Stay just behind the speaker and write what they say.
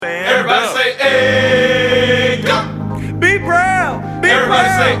Everybody say, hey, go. Be proud. Be Everybody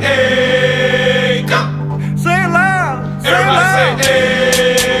proud. Say, hey, go. Say it loud. Everybody say,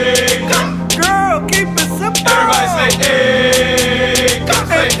 hey, go. Girl, keep it simple. Everybody say, hey, go.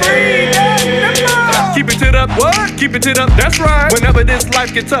 Say, hey, go. Keep it to the what? Keep it to the, that's right. Whenever this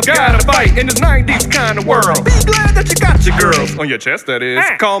life gets tough, gotta fight in this 90s kind of world. Be glad that you got your girls on your chest, that is.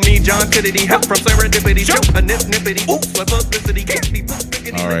 Call me John Kennedy, help from serendipity. A nip-nippity, oops, my publicity.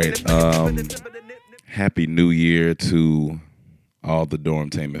 All right, happy New Year to all the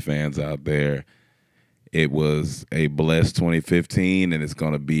Dormtainment fans out there. It was a blessed 2015, and it's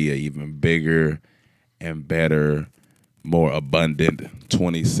going to be an even bigger and better, more abundant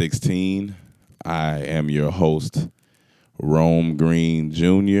 2016. I am your host, Rome Green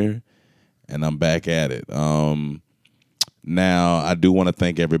Jr., and I'm back at it. Now, I do want to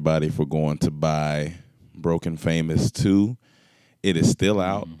thank everybody for going to buy Broken Famous 2. It is still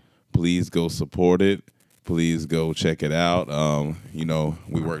out. Please go support it. Please go check it out.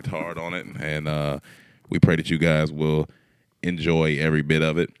 We worked hard on it, and we pray that you guys will enjoy every bit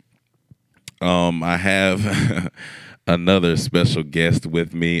of it. I have another special guest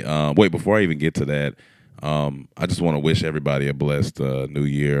with me. Before I even get to that, I just want to wish everybody a blessed New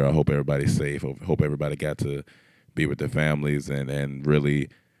Year. I hope everybody's safe. I hope everybody got to be with their families and really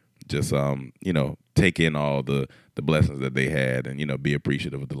just take in all the blessings that they had and be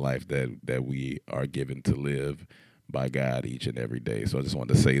appreciative of the life that we are given to live by God each and every day. So I just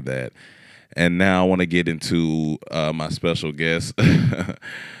wanted to say that. And now I want to get into my special guest.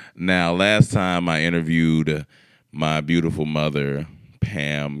 Now, last time I interviewed my beautiful mother,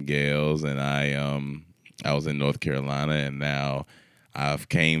 Pam Gales, and I was in North Carolina, and now I've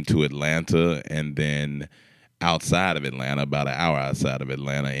came to Atlanta, and then outside of Atlanta, about an hour outside of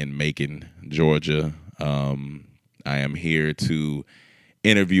Atlanta, in Macon, Georgia. I am here to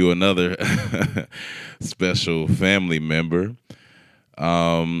interview another special family member.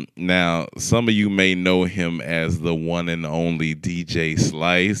 Now, some of you may know him as the one and only DJ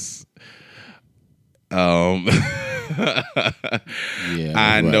Slice. I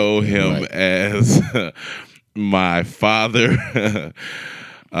know him as my father,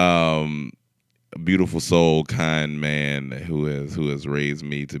 a beautiful soul, kind man who has raised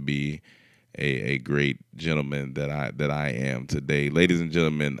me to be a great gentleman that I am today. Ladies and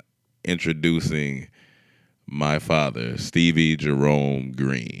gentlemen, introducing my father, Stevie Jerome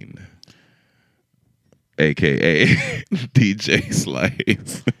Green, a.k.a. DJ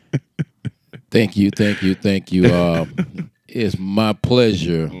Slice. Thank you. It's my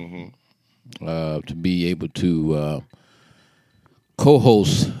pleasure to be able to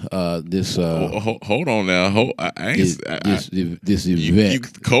co-host this. Hold on now. This event. You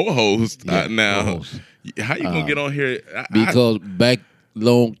co-host now. Co-host. How you gonna get on here? Because back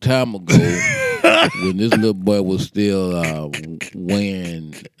long time ago, when this little boy was still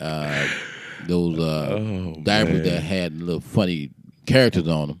wearing those diapers that had little funny characters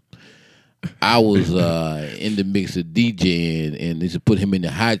on them, I was in the mix of DJing, and they should put him in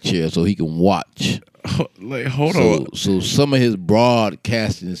the high chair so he can watch. Hold on. So some of his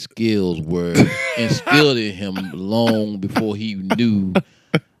broadcasting skills were instilled in him long before he knew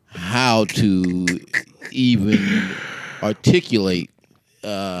how to even articulate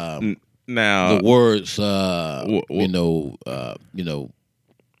now the words.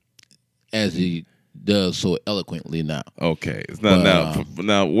 As he does so eloquently now. Okay.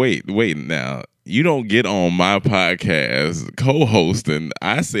 Now wait. Now you don't get on my podcast co-hosting.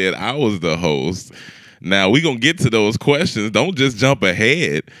 I said I was the host. Now we gonna get to those questions. Don't just jump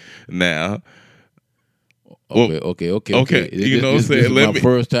ahead. Now. Okay. You know what I'm saying? This is my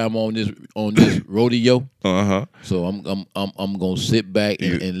first time on this rodeo. So I'm gonna sit back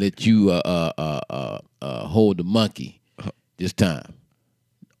and let you hold the monkey this time.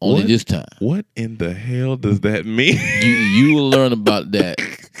 Only this time. What in the hell does that mean? You will learn about that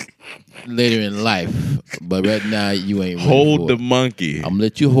later in life, but right now you ain't ready hold for the it. Monkey. I'm gonna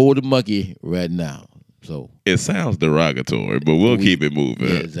let you hold the monkey right now. So it sounds derogatory, but we'll keep it moving.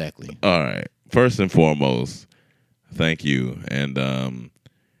 Yeah, exactly. All right. First and foremost, thank you. And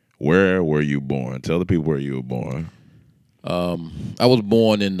where were you born? Tell the people where you were born. I was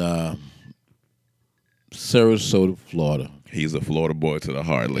born in Sarasota, Florida. He's a Florida boy to the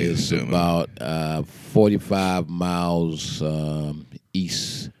heart, ladies and gentlemen. It's about 45 miles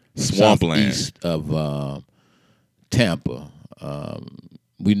east, swampland, southeast of Tampa.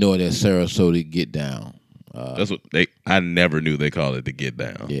 We know that Sarasota Get Down. That's what I never knew they called it the Get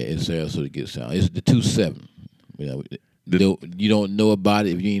Down. Yeah, it's Sarasota Get Down. It's the 2-7. You don't know about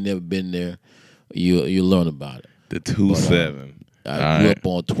it if you ain't never been there. You learn about it. The 2-7. I grew up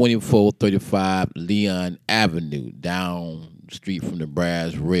on 2435 Leon Avenue, down the street from the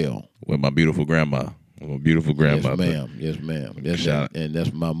Brass Rail. With my beautiful grandma. My beautiful grandmother. Yes, ma'am. And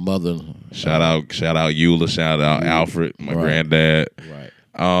that's my mother. Shout out Eula. Shout out Alfred, my granddad. Right.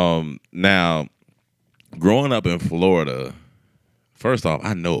 Now, growing up in Florida, first off,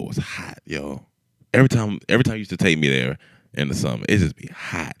 I know it was hot, yo. Every time you used to take me there in the summer, it just be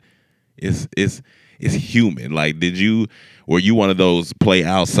hot. It's humid. Like, were you one of those play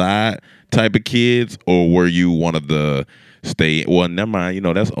outside type of kids, or were you one of the stay? Well, never mind. You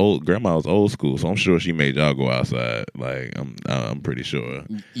know, that's old. Grandma was old school, so I'm sure she made y'all go outside. Like, I'm pretty sure.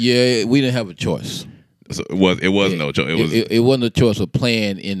 Yeah, we didn't have a choice. So it was no choice. It wasn't a choice of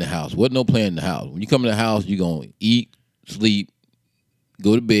playing in the house. Wasn't no playing in the house. When you come in the house, you gonna eat, sleep,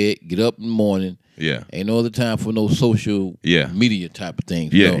 go to bed, get up in the morning. Yeah. Ain't no other time for no social media type of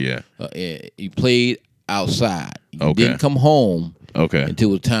things. Yeah. You played outside. You Okay. didn't come home Okay. until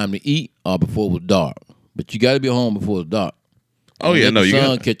it was time to eat or before it was dark. But you got to be home before it's dark. Oh, yeah, no, the you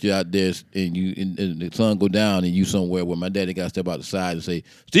sun got catch you out there, and the sun go down, and you somewhere where my daddy got to step out the side and say,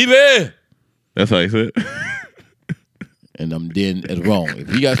 "Stevie!" That's how he said. And then it's wrong. If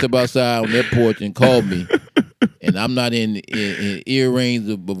he got to step outside on that porch and call me, and I'm not in ear range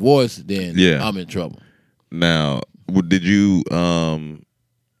of a voice, then I'm in trouble. Now, did you do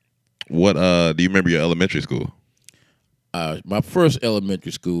you remember your elementary school? My first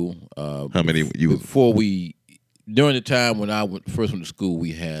elementary school. How many you? During the time when I first went to school,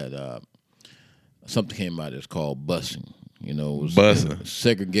 we had something came out that's called busing. You know, it was busing.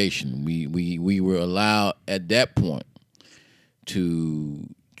 Segregation. We were allowed at that point to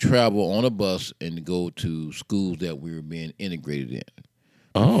travel on a bus and to go to schools that we were being integrated in.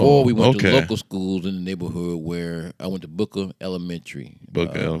 Or we went to local schools in the neighborhood where I went to Booker Elementary.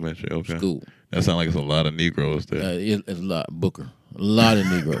 Elementary, school. That sounds like it's a lot of Negroes there. It's a lot, Booker. A lot of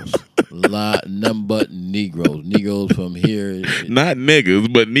Negroes. Nothing but Negroes. Negroes from here. Not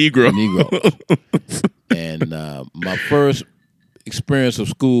niggas, but Negroes. And my first experience of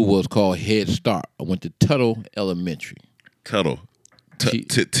school was called Head Start. I went to Tuttle Elementary. Tuttle.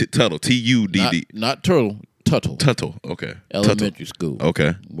 Tuttle. T-U-D-D. Not Turtle. Tuttle. Tuttle. Okay. Elementary school.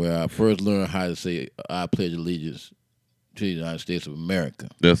 Okay. Where I first learned how to say I pledge allegiance to the United States of America.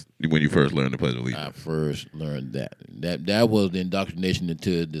 That's when you first learned to pledge allegiance. I first learned that. That was the indoctrination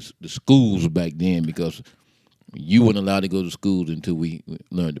into the schools back then, because you weren't allowed to go to schools until we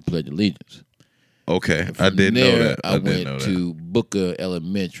learned to pledge allegiance. Okay, I didn't know that. I went to Booker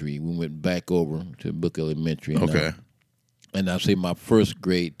Elementary. We went back over to Booker Elementary. And, and I say my first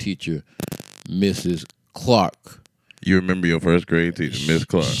grade teacher, Mrs. Clark. You remember your first grade teacher, Miss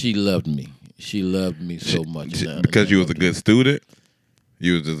Clark? She loved me. She loved me so much. Because you was a good student?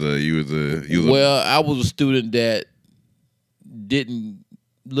 Well, I was a student that didn't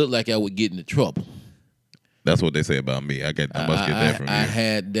look like I would get into trouble. That's what they say about me. I must get that from you. I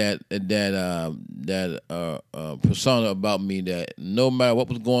had that persona about me that no matter what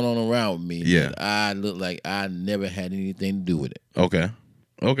was going on around with me, I looked like I never had anything to do with it. Okay.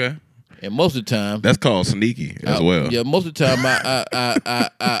 And most of the time, that's called sneaky as well. Yeah, most of the time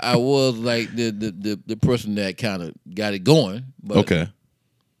I was like the person that kind of got it going. But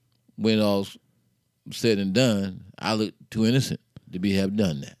when all's said and done, I looked too innocent to have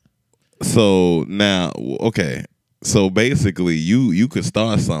done that. So now, so basically, you could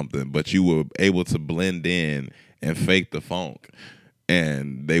start something, but you were able to blend in and fake the funk,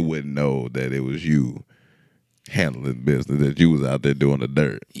 and they wouldn't know that it was you handling business, that you was out there doing the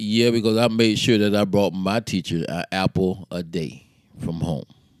dirt. Yeah, because I made sure that I brought my teacher an apple a day from home.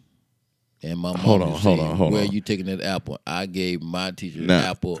 And my mom hold on. Where are you taking that apple? I gave my teacher an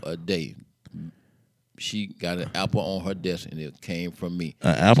apple a day. She got an apple on her desk, and it came from me.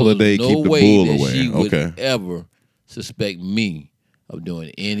 An apple a day, keep the bull away. She would ever suspect me of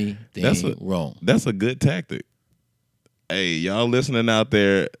doing anything wrong. That's a good tactic. Hey, y'all listening out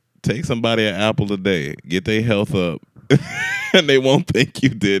there, take somebody an apple a day, get their health up, and they won't think you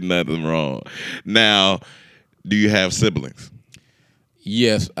did nothing wrong. Now, do you have siblings?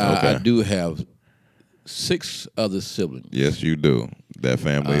 Yes, I do have 6 other siblings. Yes, you do. That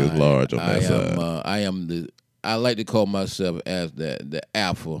family is large on that side. I like to call myself as the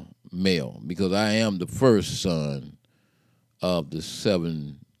alpha male, because I am the first son of the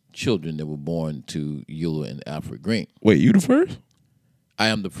 7 children that were born to Eula and Alfred Green. Wait, you the first? I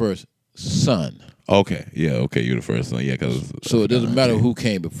am the first son. Okay, you're the first son. Yeah, so it doesn't matter who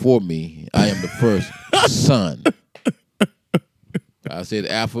came before me. I am the first son. I said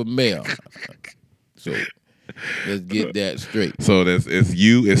alpha male. So let's get that straight. So it's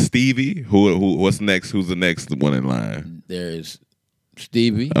you, it's Stevie. What's next? Who's the next one in line? There is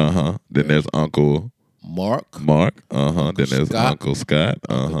Stevie. Then there's Uncle Mark. Then there's Scott. Uncle Scott.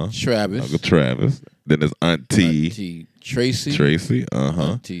 Travis. Uncle Travis. Then there's Auntie Tracy. Tracy.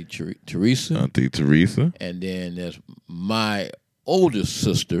 Auntie Teresa. Auntie Teresa. And then there's my oldest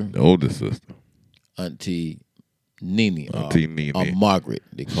sister, The oldest sister. Auntie Nene. Auntie Nene. Or Margaret,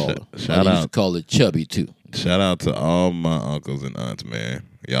 they call her. Shout They used out. to call her Chubby, too. Shout out to all my uncles and aunts, man.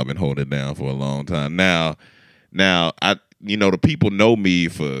 Y'all been holding it down for a long time. Now, the people know me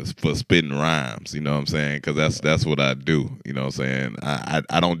for spitting rhymes. You know what I'm saying? Because that's what I do. You know what I'm saying?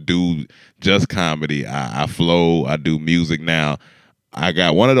 I don't do just comedy. I flow. I do music now. I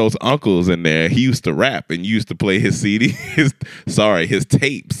got one of those uncles in there. He used to rap and used to play his his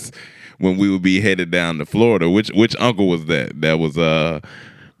tapes when we would be headed down to Florida. Which uncle was that? That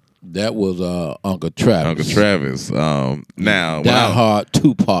was Uncle Travis. Uncle Travis. Now Die Hard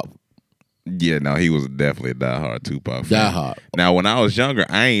Tupac. Yeah, no, he was definitely a diehard Tupac fan. Diehard. Now, when I was younger,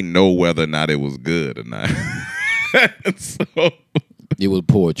 I ain't know whether or not it was good or not. So It was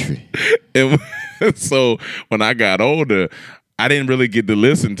poetry. so when I got older, I didn't really get to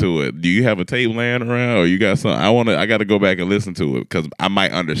listen to it. Do you have a tape laying around, or you got something? I got to go back and listen to it because I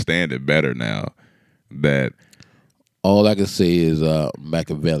might understand it better now. That All I can say is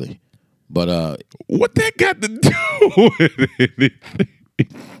Machiavelli. But what that got to do with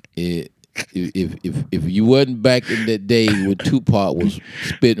it? if you wasn't back in that day when Tupac was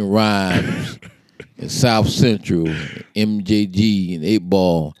spitting rhymes in South Central, MJG and 8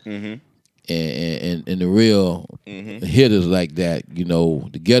 Ball, and the real hitters like that,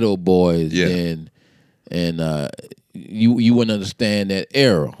 the Ghetto Boys, and you wouldn't understand that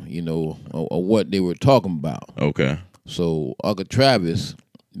era, or what they were talking about. Okay. So Uncle Travis,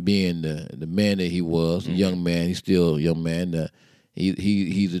 being the man that he was, a young man, he's still a young man.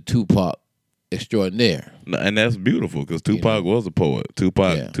 He's a Tupac extraordinaire, and that's beautiful because Tupac was a poet.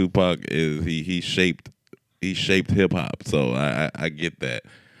 Tupac is he shaped hip hop. So I get that.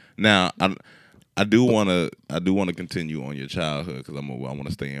 Now I do want to continue on your childhood because I want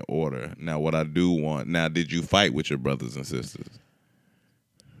to stay in order. Now what I do want now, did you fight with your brothers and sisters?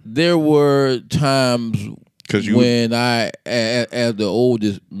 There were times when I, as the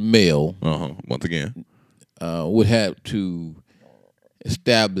oldest male, once again, would have to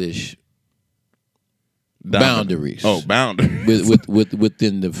establish boundaries. Oh, boundaries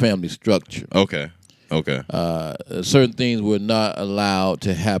within the family structure. Okay. Certain things were not allowed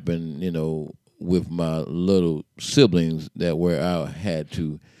to happen, with my little siblings that where I had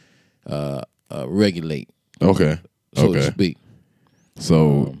to regulate. Okay. So to speak.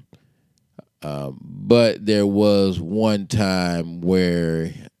 So, but there was one time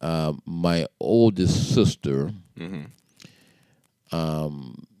where my oldest sister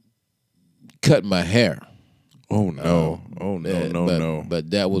cut my hair. Oh no! No!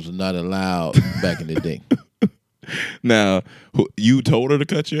 But that was not allowed back in the day. Now, you told her to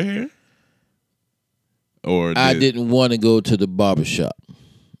cut your hair, or I didn't want to go to the barbershop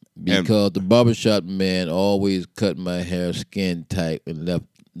because the barbershop man always cut my hair skin tight and left.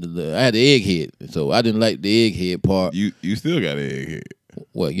 I had the egghead, so I didn't like the egghead part. You still got an egghead.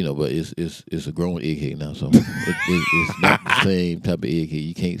 Well, but it's a grown egghead now, so it's not the same type of egghead.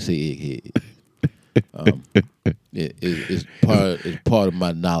 You can't say egghead. It's part of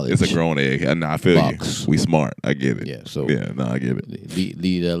my knowledge. It's a grown egg. I feel box. You. We smart. I get it. Yeah. So I get it.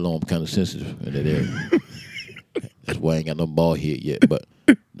 Leave that alone. I'm kind of sensitive in that area. That's why I ain't got no bald head yet. But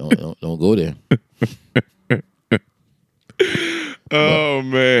don't go there.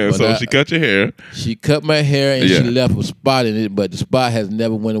 Man! So she cut your hair. She cut my hair and she left a spot in it, but the spot has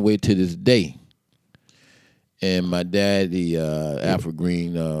never went away to this day. And my dad, the Afro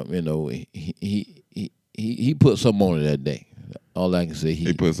Green, he put something on it that day. All I can say,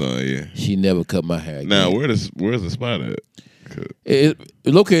 he put something. Yeah. She never cut my hair again. Now, where's the spot at? It's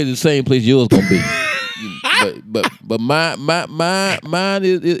located in the same place yours gonna be. but mine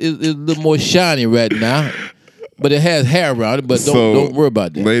is a little more shiny right now. But it has hair around it. But don't worry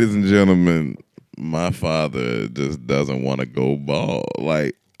about that. Ladies and gentlemen, my father just doesn't want to go bald.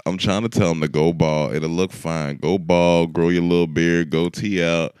 Like, I'm trying to tell him to go bald. It'll look fine. Go bald, grow your little beard, go tee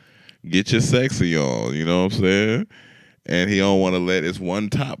out, get your sexy on. You know what I'm saying? And he don't want to let this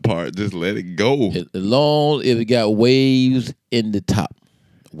one top part, just let it go. As long as it got waves in the top,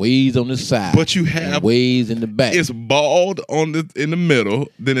 waves on the side, but you have waves in the back. It's bald in the middle,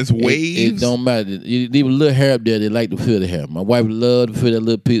 then it's waves. It don't matter. You leave a little hair up there. They like to feel the hair. My wife love to feel that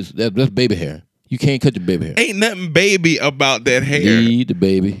little piece. That's baby hair. You can't cut your baby hair. Ain't nothing baby about that hair. Leave the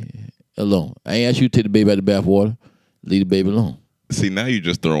baby alone. I ain't asked you to take the baby out of the bath water. Leave the baby alone. See, now you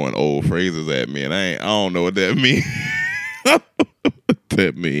just throwing old phrases at me, and I don't know what that means.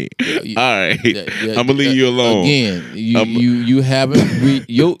 that mean? Yeah, All right, yeah, I'm gonna leave you alone. Again, you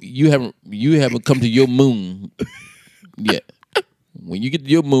haven't come to your moon yet. When you get to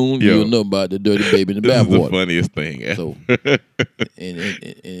your moon, Yo. you'll know about the dirty baby in the This is the bathwater. funniest thing ever. So, and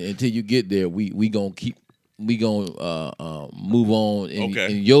until you get there, we gonna move on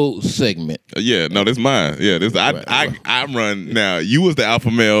in your segment. Yeah, no, this mine. Yeah, this I run now. You was the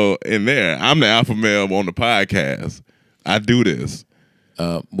alpha male in there. I'm the alpha male on the podcast. I do this.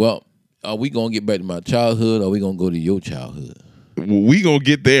 Well, are we gonna get back to my childhood, or are we gonna go to your childhood? We gonna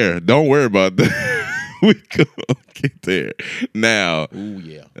get there. Don't worry about that. We gonna get there. Now. Ooh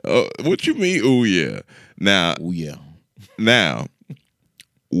yeah. What you mean? Ooh yeah. Now. Ooh yeah. Now,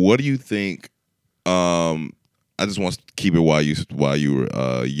 what do you think? I just want to keep it while you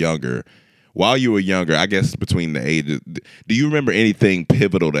were younger. While you were younger, I guess between the ages, do you remember anything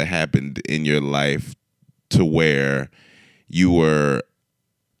pivotal that happened in your life to where you were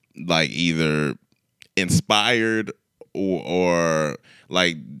like either inspired or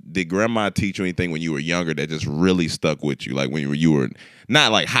like did grandma teach you anything when you were younger that just really stuck with you? Like when you were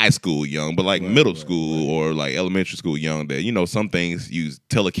not like high school young, but like middle school or like elementary school young, that some things you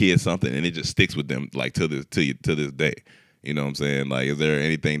tell a kid something and it just sticks with them like to this day. You know what I'm saying? Like, is there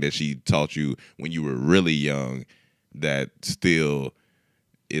anything that she taught you when you were really young that still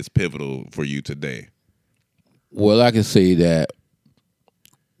is pivotal for you today? Well, I can say that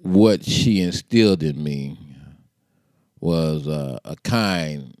what she instilled in me was a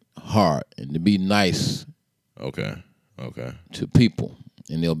kind heart and to be nice. Okay. To people,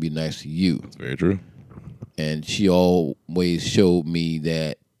 and they'll be nice to you. That's very true. And she always showed me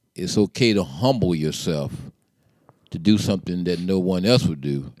that it's okay to humble yourself to do something that no one else would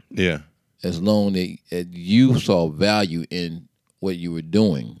do. Yeah. As long as you saw value in what you were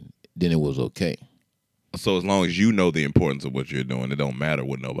doing, then it was okay. So as long as you know the importance of what you're doing, it don't matter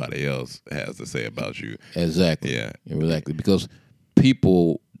what nobody else has to say about you. Exactly. Yeah. Exactly. Because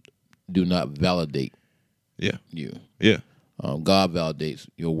people do not validate you. Yeah. God validates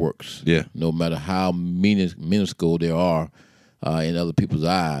your works. Yeah. No matter how minuscule they are in other people's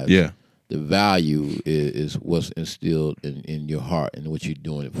eyes. Yeah. The value is what's instilled in your heart and what you're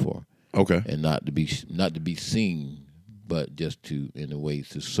doing it for. Okay. And not to be seen, but just in a way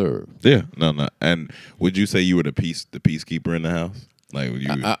to serve. Yeah. No. And would you say you were the peacekeeper in the house? Like you?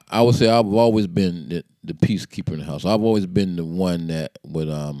 I would say I've always been the peacekeeper in the house. I've always been the one that would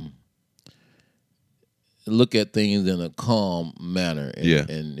look at things in a calm manner. And,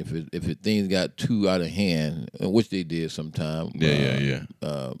 and if things got too out of hand, which they did sometimes.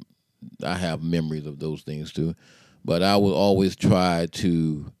 I have memories of those things too, but I would always try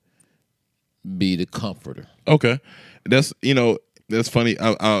to be the comforter. Okay, that's funny.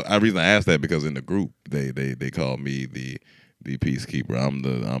 I reason I asked that because in the group they call me the peacekeeper. I'm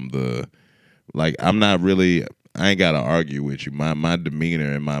the like I'm not really. I ain't gotta argue with you. My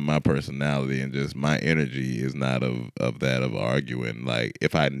demeanor and my personality and just my energy is not of that of arguing. Like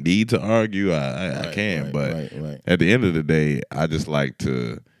if I need to argue, I can. But at the end of the day, I just like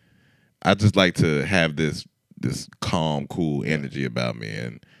to have this calm, cool energy about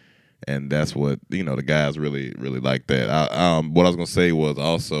me, and that's what the guys really like that. What I was gonna say was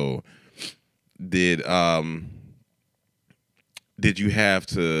also did you have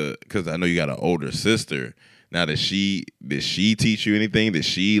to, because I know you got an older sister. Now, did she teach you anything? Did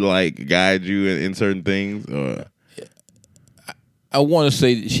she like guide you in certain things? Or I want to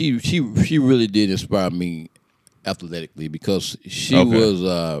say that she really did inspire me athletically because she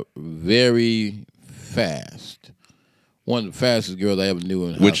was very fast. One of the fastest girls I ever knew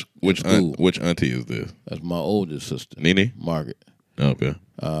in school. Which auntie is this? That's my oldest sister, Nene? Margaret. Okay.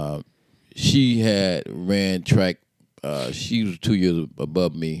 She had ran track. She was 2 years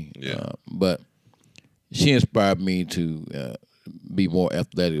above me. Yeah. But she inspired me to be more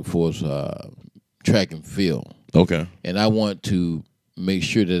athletic for track and field. Okay. And I want to make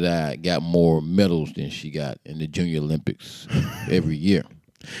sure that I got more medals than she got in the Junior Olympics every year.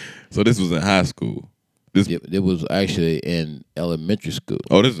 So this was in high school? It was actually in elementary school.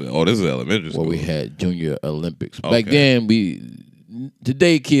 Oh, this is elementary school. Where we had Junior Olympics. Back then,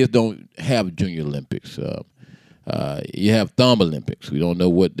 today kids don't have Junior Olympics. You have Thumb Olympics. We don't know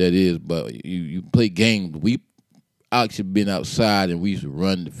what that is, but you play games. We actually been outside and we used to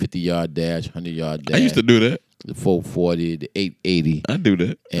run the 50-yard dash, 100-yard dash. I used to do that. The 440, the 880. I do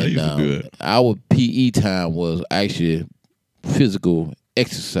that. And I used to do that. Our PE time was actually physical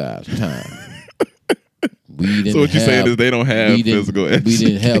exercise time. So what you're saying is they don't have physical exercise. We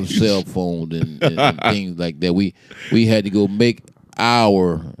didn't have cell phones and things like that. We had to go make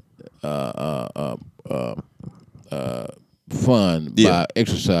our fun by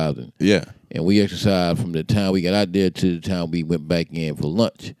exercising. Yeah. And we exercised from the time we got out there to the time we went back in for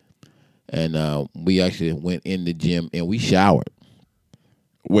lunch. And we actually went in the gym and we showered.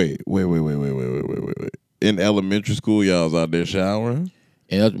 Wait. In elementary school, y'all was out there showering?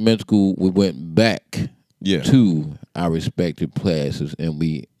 In elementary school, we went back Yeah. to our respective classes and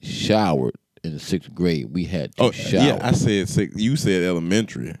we showered in the 6th grade. We had to shower. Yeah, I said six. You said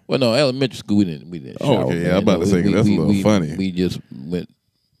elementary. Well, no, elementary school we didn't shower. Okay, yeah, man. I'm about to say, that's a little funny. We just went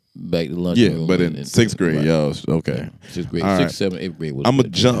back to lunch. Yeah, but in 6th grade, right. y'all. Okay. 6th grade, All 6th, right. 7th, 8th grade was. I'm high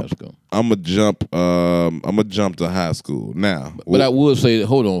gonna school. jump to high school now. But I would say,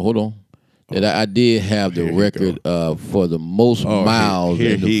 hold on. That I did have the record for the most miles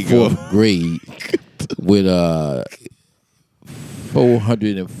in the 4th grade with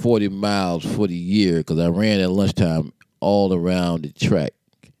 440 miles for the year because I ran at lunchtime all around the track.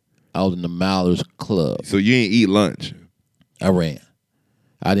 I was in the Milers Club. So you ain't eat lunch. I ran.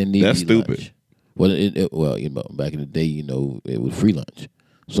 I didn't need That's to eat stupid. lunch. Well, back in the day, it was free lunch,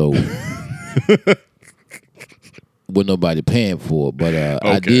 so wasn't nobody paying for it. But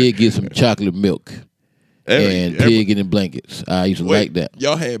I did get some chocolate milk and pig in the blankets. I used to like that.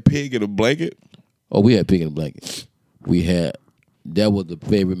 Y'all had pig in a blanket? Oh, we had pig in the blanket. That was the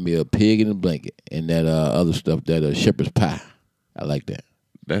favorite meal, pig in the blanket, and that other stuff, that shepherd's pie. I like that.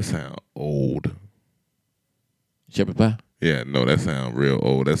 That sound old. Shepherd's pie? Yeah, no, that sound real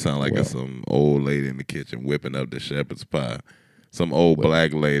old. That sound like it's some old lady in the kitchen whipping up the shepherd's pie. Some old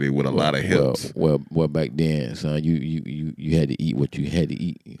black lady with a lot of hips. Well, back then, son, you had to eat what you had to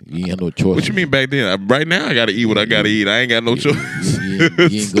eat. You ain't had no choice. What you mean back then? Right now, I got to eat what I got to eat. I ain't got no choice. You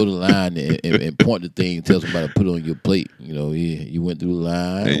didn't go to the line and point the thing and tell somebody to put it on your plate. You went through the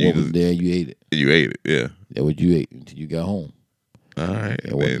line, And and was there, you ate it. You ate it, yeah. That's what you ate until you got home. All right.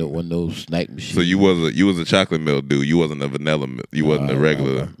 There wasn't no snack machine. So you was a chocolate milk dude. You wasn't a vanilla milk. You wasn't a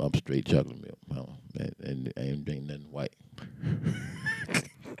regular. I'm straight chocolate milk. And I ain't drinking nothing white.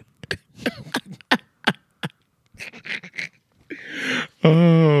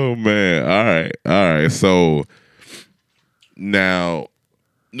 Oh man! All right. So now,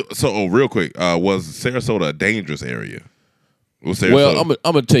 real quick, was Sarasota a dangerous area? Well, I'm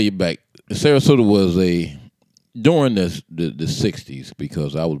gonna tell you back. Sarasota was during the 60s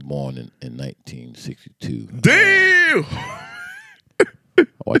because I was born in 1962. Damn.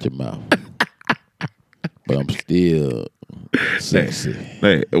 Watch your mouth. But I'm still sexy.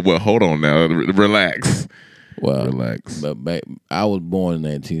 Hey, well, hold on now. Relax. Well, Relax. But I was born in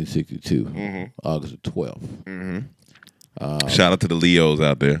 1962, August the 12th. Shout out to the Leos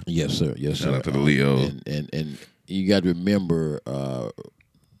out there. Yes, sir. Yes, sir. Shout out to the Leos. And you got to remember,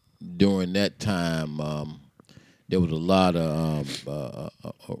 during that time, there was a lot of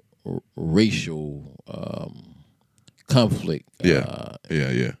racial conflict. Yeah.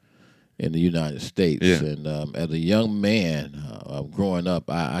 In the United States. Yeah. And as a young man growing up,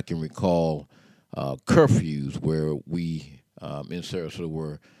 I can recall curfews where we in Sarasota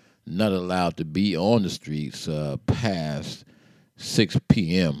were not allowed to be on the streets past 6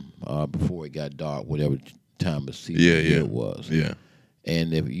 p.m. Before it got dark, whatever time of season it was. Yeah.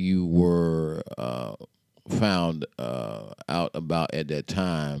 And if you were found out about at that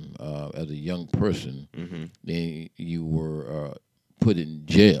time as a young person, then you were put in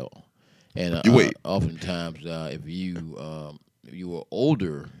jail. And oftentimes, if you were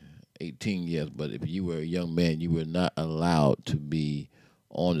older, 18 years, but if you were a young man, you were not allowed to be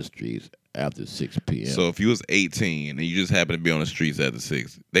on the streets after 6 p.m. So if you was 18 and you just happened to be on the streets after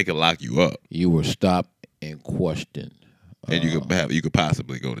 6, they could lock you up. You were stopped and questioned. And you could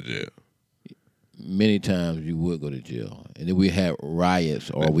possibly go to jail. Many times you would go to jail. And then we had riots,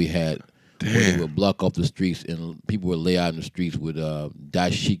 or we had where they would block off the streets and people would lay out in the streets with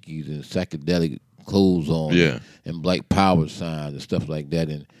dashikis and psychedelic clothes on, and Black Power signs and stuff like that.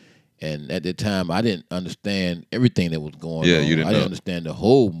 And at the time, I didn't understand everything that was going on. You didn't I didn't understand the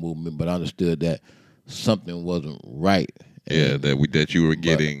whole movement, but I understood that something wasn't right. And, That you were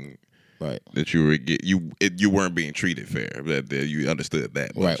getting. Right. That you weren't being treated fair. That you understood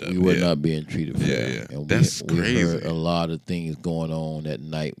that much. Right. We were not being treated fair. Yeah. And That's crazy. We heard a lot of things going on that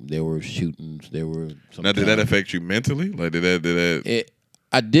night. There were shootings. There were. Now, did that affect you mentally? Like, did that?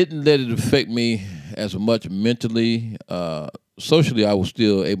 I didn't let it affect me as much mentally. Socially, I was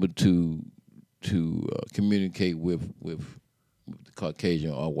still able to communicate with the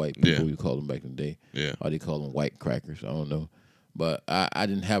Caucasian or white people. We called them back in the day. Yeah. Or they call them white crackers. I don't know. But I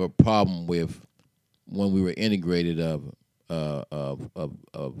didn't have a problem with when we were integrated of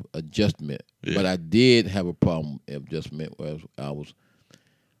adjustment. Yeah. But I did have a problem with adjustment where I was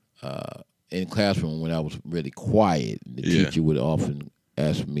in classroom when I was really quiet, the teacher would often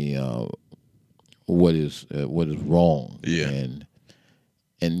ask me, what is wrong? Yeah.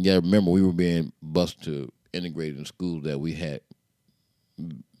 And yeah, remember we were being bused to integrated in schools that we had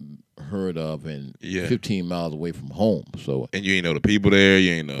heard of and 15 miles away from home. So and you ain't know the people there.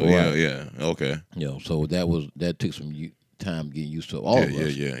 You ain't know. Right. Yeah. Okay. So that took some time getting used to all of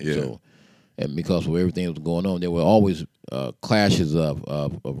us. Yeah. So, and because of everything that was going on, there were always clashes of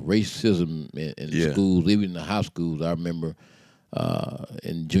racism in schools, even in the high schools. I remember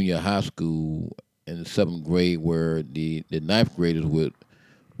in junior high school in the 7th grade where the 9th graders would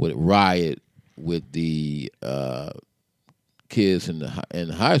riot with the kids in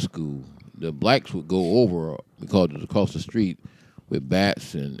high school. The blacks would go over because it was across the street with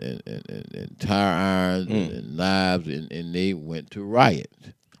bats and tire irons and knives, and they went to riot.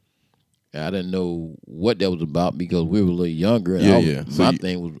 I didn't know what that was about because we were a little younger. And my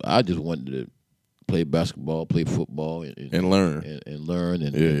thing was I just wanted to play basketball, play football, and learn. And learn,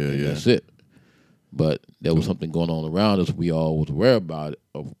 and that's it. But there was something going on around us. We all was aware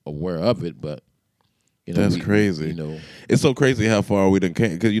of it, but that's crazy. It's so crazy how far we done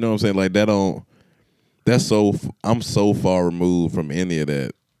came. Because you know what I'm saying? Like I'm so far removed from any of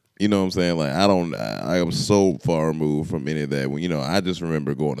that. You know what I'm saying? Like I am so far removed from any of that. When I just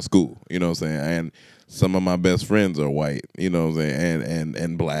remember going to school. You know what I'm saying? And some of my best friends are white. You know what I'm saying?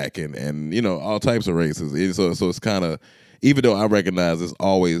 And black and all types of races. So it's kind of, even though I recognize it's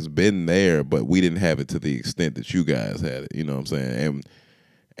always been there, but we didn't have it to the extent that you guys had it. You know what I'm saying?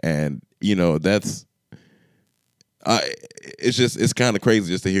 And that's. It's kind of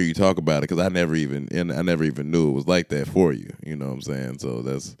crazy just to hear you talk about it because I never even knew it was like that for you. You know what I'm saying? So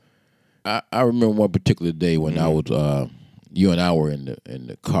that's. I remember one particular day when I was you and I were in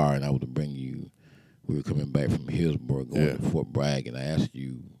the car and I was to bring you. We were coming back from Hillsborough going to Fort Bragg, and I asked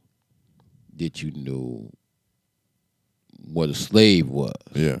you, "Did you know what a slave was?"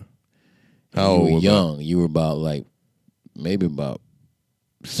 Yeah. How old you were was young. You were about maybe about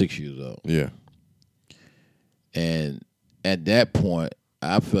 6 years old. Yeah. And at that point,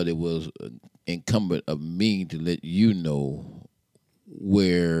 I felt it was incumbent of me to let you know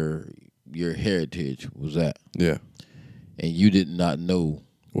where your heritage was at. Yeah. And you did not know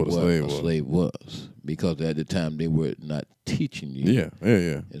what a slave was because at the time they were not teaching you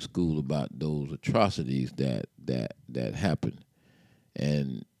in school about those atrocities that happened.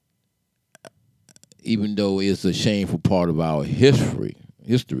 And even though it's a shameful part of our history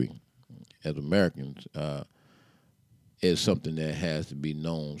as Americans, it's something that has to be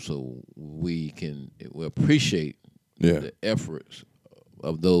known so we appreciate the efforts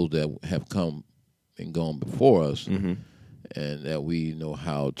of those that have come and gone before us, and that we know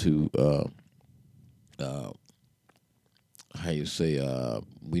how to,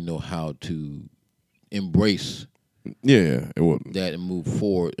 we know how to embrace that and move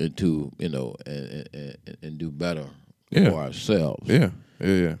forward into, and do better for ourselves. Yeah.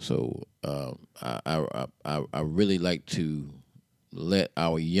 So I really like to let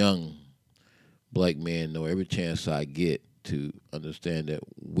our young black men know every chance I get to understand that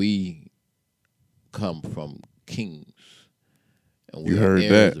we come from kings. And we are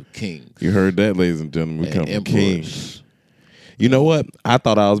heirs of kings. You heard that, ladies and gentlemen. We come from emperors. kings. You know what? I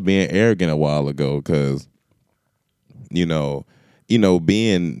thought I was being arrogant a while ago because, being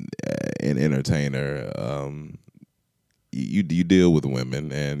an entertainer, you deal with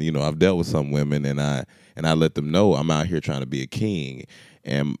women, and I've dealt with some women, and I let them know I'm out here trying to be a king,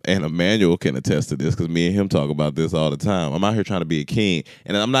 and Emmanuel can attest to this because me and him talk about this all the time. I'm out here trying to be a king,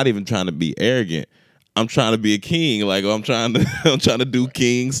 and I'm not even trying to be arrogant. I'm trying to be a king, like I'm trying to do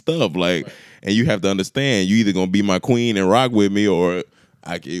king stuff, like. And you have to understand, you either gonna be my queen and rock with me, or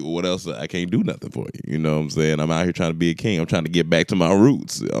what else? I can't do nothing for you. You know what I'm saying? I'm out here trying to be a king. I'm trying to get back to my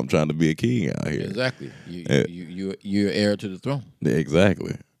roots. I'm trying to be a king out here. Exactly. You're heir to the throne.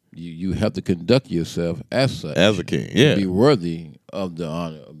 Exactly. You have to conduct yourself as such. As a king, yeah. Be worthy of the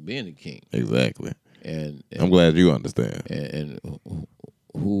honor of being a king. Exactly. And I'm glad you understand. And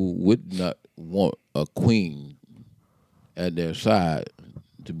who would not want a queen at their side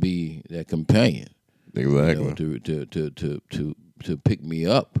to be their companion? Exactly. To pick me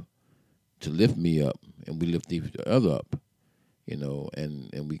up, to lift me up, and we lift each other up,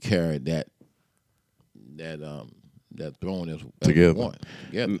 and we carry that throne as together. one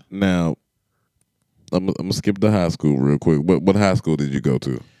together. Now, I'm gonna skip the high school real quick. What high school did you go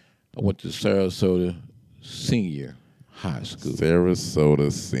to? I went to Sarasota Senior High School.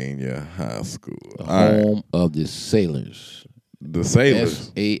 Sarasota Senior High School. The home of the Sailors. The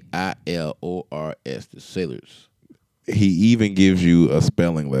Sailors. SAILORS. The Sailors. He even gives you a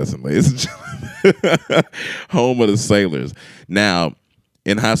spelling lesson, ladies and gentlemen. Home of the Sailors. Now,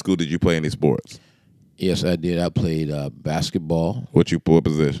 in high school, did you play any sports? Yes, I did. I played basketball. What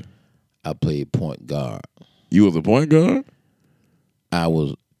position? I played point guard. You was a point guard? I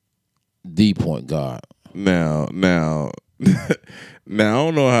was the point guard. Now, I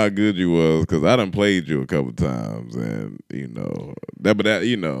don't know how good you was because I done played you a couple times, and it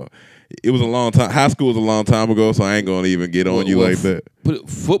was a long time. High school was a long time ago, so I ain't gonna even get on you like that. But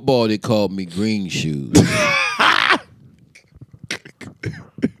football, they called me Green Shoes.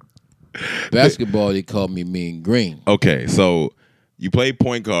 Basketball, they called me Mean Green. Okay, so you played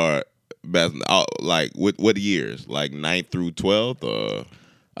point guard, like what years? Like 9th through 12th, or?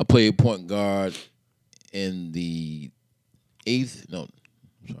 I played point guard in the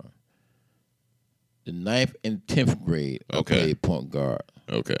 9th and 10th grade. I played point guard.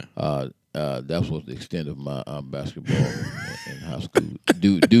 Okay. That was the extent of my basketball in high school.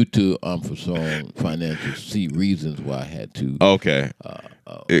 Due to for some financial reasons why I had to. Okay.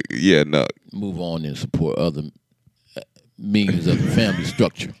 Move on and support other means of the family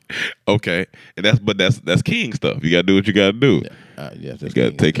structure. Okay, and that's king stuff. You gotta do what you gotta do. Yes, you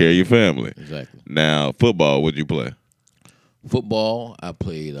gotta take care of your family. Exactly. Now, football. What'd you play? Football, I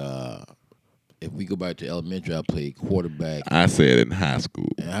played. If we go back to elementary, I played quarterback. I said in high school.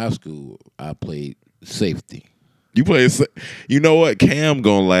 In high school, I played safety. You played. You know what? Cam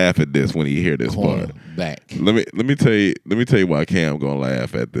gonna laugh at this when he hear this part. Back. Let me tell you why Cam gonna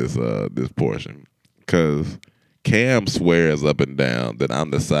laugh at this portion, because Cam swears up and down that I'm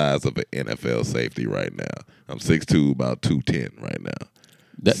the size of an NFL safety right now. I'm 6'2", about 210 right now.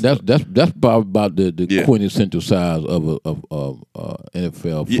 That's about the quintessential size of a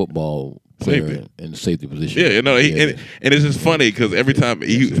NFL football player in the safety position. Yeah, and it's just funny because every time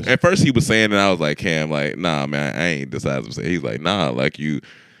at first he was saying, and I was like, Cam, like, nah, man, I ain't the size of a safety. He's like, nah, like you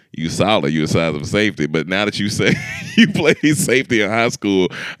solid, you the size of a safety. But now that you say you played safety in high school,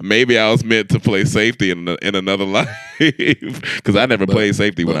 maybe I was meant to play safety in another life because I never played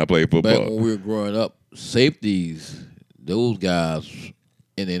safety when I played football. Back when we were growing up, safeties, those guys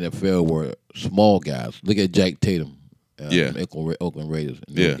in the NFL were small guys. Look at Jack Tatum, Oakland Raiders.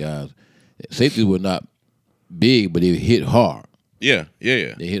 And those guys, safeties were not big, but they hit hard. Yeah.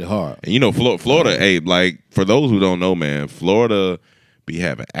 They hit hard. And Florida, hey, like for those who don't know, man, Florida be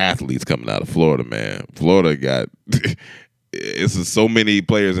having athletes coming out of Florida, man. Florida got it's just so many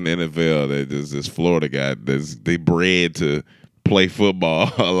players in the NFL that this Florida got they bred to play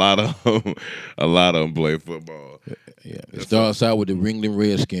football. A lot of them play football. Yeah, it starts out with the Ringling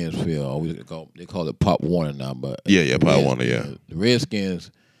Redskins field. They call it Pop Warner now, but Pop Warner. Yeah, the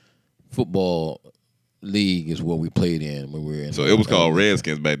Redskins football league is what we played in when we were in. So it was called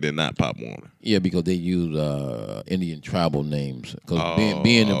Redskins back then, not Pop Warner. Yeah, because they used Indian tribal names. Because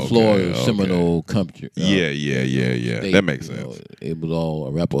being in Florida, Seminole country. Yeah. That makes sense. It was all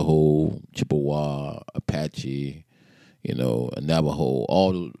Arapaho, Chippewa, Apache, Navajo.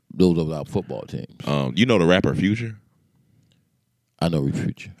 All those of our football teams. You know the rapper Future? I know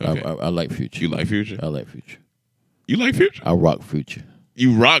Future. Okay. I like Future. You like Future? I like Future. You like Future? I rock Future.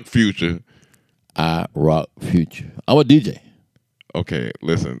 You rock Future? I rock Future. I'm a DJ. Okay,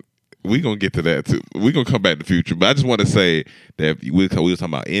 listen. We're going to get to that, too. We're going to come back to Future. But I just want to say that we were talking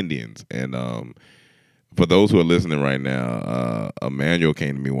about Indians. And for those who are listening right now, Emmanuel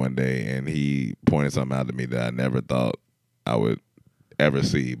came to me one day, and he pointed something out to me that I never thought I would ever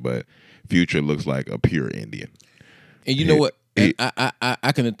see. But Future looks like a pure Indian. And you know what?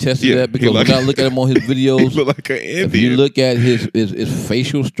 I can attest to that because when I look at him on his videos, he look like an Indian. If you look at his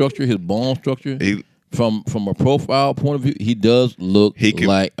facial structure, his bone structure, from a profile point of view, he does look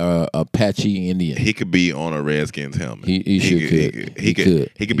like a Apache Indian. He could be on a Redskins helmet. He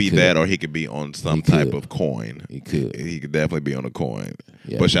could be that, or he could be on some type of coin. He could definitely be on a coin.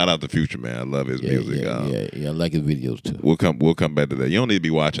 Yeah. But shout out to Future, man. I love his music. I like his videos too. We'll come back to that. You don't need to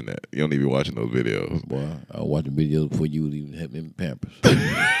be watching that. You don't need to be watching those videos. Boy, I was watching videos before you would even have them Pampers.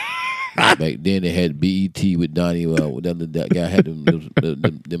 Back then they had BET with Donnie. That guy had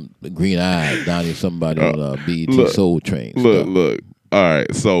them green eyes. Donnie, somebody on BET Soul Train. Look. All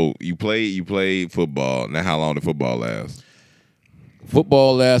right. So you played football. Now, how long did football last?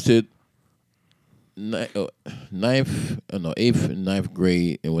 Football lasted 8th and 9th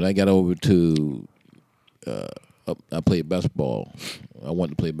grade, and when I got over to, I played basketball. I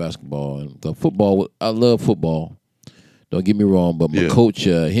wanted to play basketball, and football. I love football. Don't get me wrong, but my coach,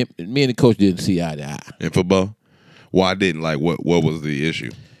 me and the coach didn't see eye to eye. In football? Why didn't? Like, what was the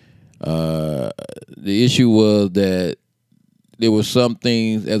issue? The issue was that there were some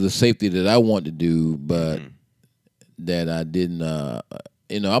things as a safety that I wanted to do, but that I didn't.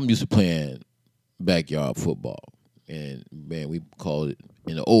 I'm used to playing backyard football, and man, we called it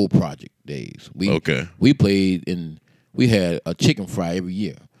in the old project days. We played in. We had a chicken fry every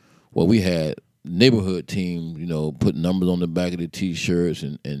year. Well, we had neighborhood team, put numbers on the back of the T-shirts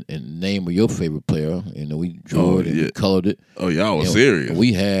and name of your favorite player. We drew it and we colored it. Oh, y'all was serious.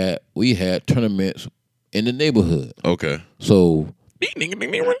 We had tournaments in the neighborhood. Okay. So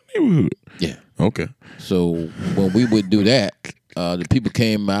neighborhood. Yeah. Okay. So when we would do that, the people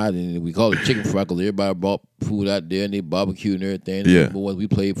came out and we called it chicken fry because everybody brought food out there and they barbecued and everything. Yeah. The boys, we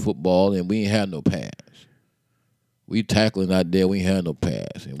played football and we ain't had no pads. We tackling out there, we ain't had no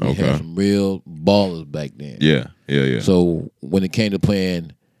pads. And we had some real ballers back then. Yeah. So when it came to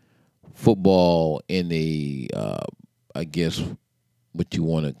playing football in a, I guess what you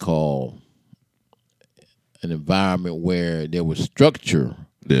want to call an environment where there was structure,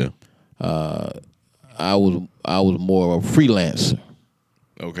 Yeah. I was more of a freelancer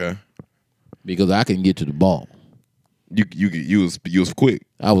Okay. because I can get to the ball. You was quick.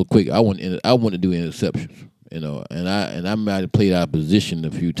 I was quick. I want to do interceptions. And I might have played out of position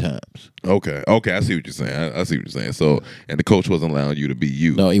a few times. Okay. I see what you're saying. I see what you're saying. So, and the coach wasn't allowing you to be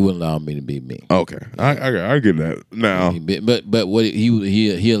you. No, he wouldn't allow me to be me. Okay, I get that now. But what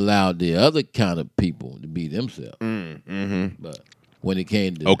he allowed the other kind of people to be themselves. Mm-hmm. But when it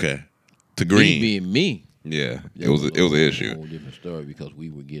came to to Green me being me, yeah, it was an issue. A whole different story because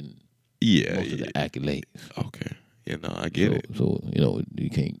we were getting most of the accolades. Okay. I get it. So you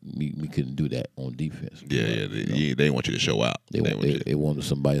can't. We couldn't do that on defense. They want you to show out. They wanted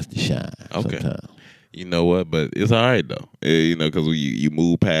somebody else to shine. Okay. Sometimes. You know what? But it's all right though. Because you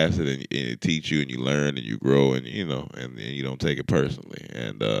move past it and it teach you and you learn and you grow and and you don't take it personally.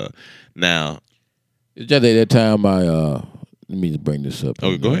 And now, it's just at that time let me just bring this up.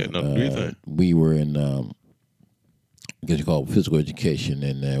 Okay, go ahead. No, do you think? We were in I guess you call it physical education,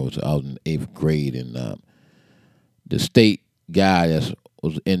 and I was out in 8th grade, and the state guy that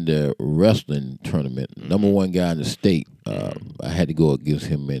was in the wrestling tournament, number one guy in the state, I had to go against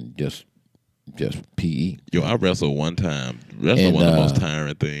him in just PE. Yo, I wrestled one time. Wrestling one of the most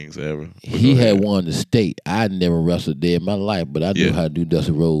tiring things ever. He had won the state. I never wrestled a day in my life, but I knew how to do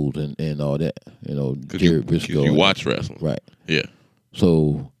Dusty Rhodes and all that. Jerry Briscoe. You watch wrestling. Right. Yeah.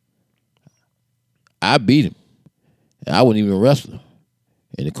 So I beat him. I wasn't even a wrestler.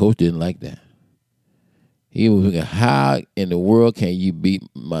 And the coach didn't like that. He was thinking, how in the world can you beat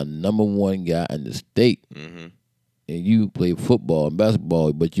my number one guy in the state? Mm-hmm. And you play football and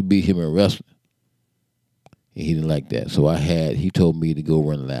basketball, but you beat him in wrestling. And he didn't like that. So he told me to go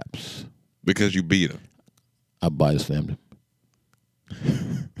run laps. Because you beat him? I body slammed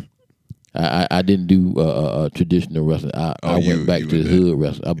him. I didn't do traditional wrestling. I went back to the hood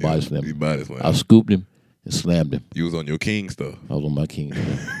wrestling. I body slammed him. You body slammed him. I scooped him and slammed him. You was on your king stuff. I was on my king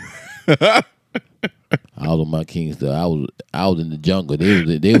stuff. I was on my king stuff. I was in the jungle. They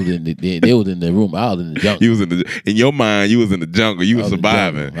was in the room. I was in the jungle. You was in your mind. You was in the jungle. You was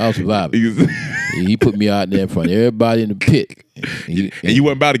surviving. I was surviving. He put me out there in front of everybody in the pit. And you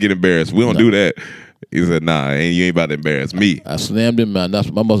wasn't about to get embarrassed. We don't do that. He said, "Nah, and you ain't about to embarrass me." I slammed him. I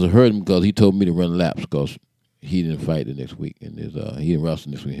must have heard him because he told me to run laps because he didn't fight the next week and he didn't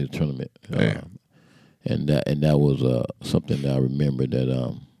wrestle next week in his tournament. And that was something that I remember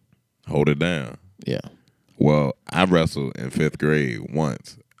that. Hold it down. Yeah. Well, I wrestled in 5th grade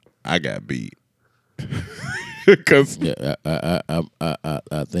once. I got beat. Cause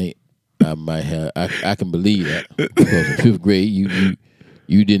I think I might have. I can believe that because in 5th grade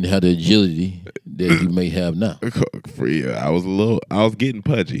you didn't have the agility that you may have now. I was getting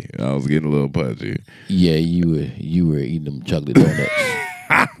pudgy. I was getting a little pudgy. Yeah, you were eating them chocolate donuts.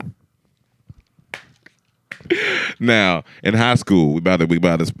 Now in high school, we about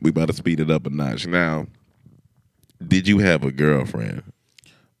to speed it up a notch. Now, did you have a girlfriend?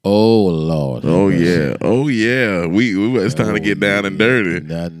 Oh Lord! Oh yeah! It's time to get down and dirty.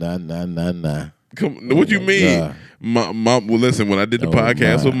 Nah. Come, what you mean? Mom, well, listen. When I did the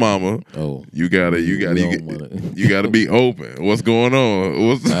podcast with Mama, you gotta be open. What's going on?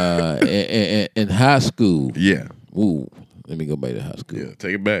 In high school, yeah. Ooh, let me go back to high school. Yeah,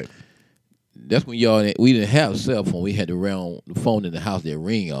 take it back. That's when we didn't have a cell phone. We had to run the phone in the house that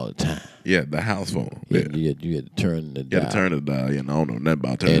ring all the time. Yeah, the house phone. Yeah. You had to turn the dial. You had to turn the dial. I don't know nothing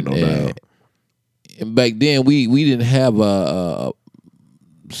about turning no dial. And back then, we didn't have a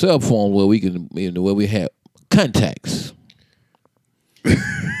cell phone where we can, where we had contacts.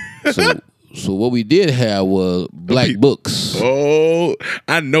 So what we did have was black books. Oh,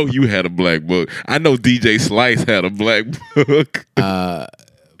 I know you had a black book. I know DJ Slice had a black book.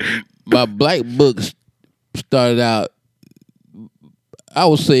 My black books started out. I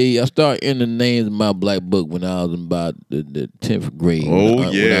would say I started in the names in my black book when I was in about the 10th grade. Oh,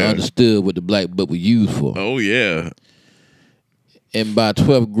 when yeah. I understood what the black book was used for. Oh yeah. And by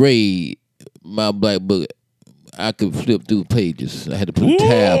 12th grade, my black book, I could flip through pages. I had to put a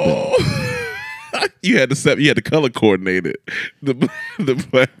tab in it. You had to color coordinate it. The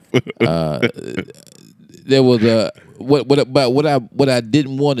black book. There was what I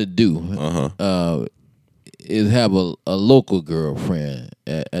didn't want to do is have a local girlfriend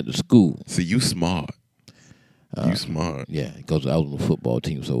at the school. See, you smart. You smart. Yeah, because I was on the football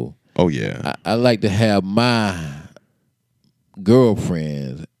team, so Oh yeah. I like to have my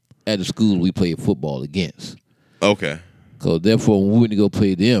girlfriends at the schools we played football against. Okay. Because therefore, when we went to go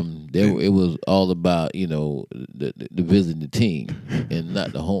play them, it was all about the visiting team and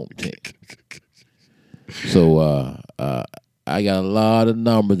not the home team. So I got a lot of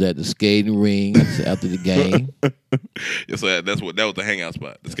numbers at the skating rings after the game. Yeah, so that was the hangout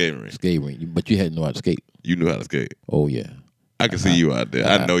spot, the skating rink. Skating ring, but you had to know how to skate. You knew how to skate. Oh yeah, I can see you out there.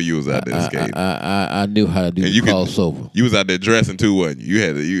 I know you was out there skating. I knew how to do And the crossover. You was out there dressing too, wasn't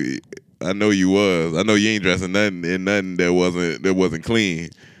you? I know you was. I know you ain't dressing nothing that wasn't clean.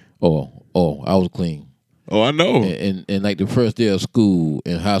 Oh, I was clean. Oh, I know. And like the first day of school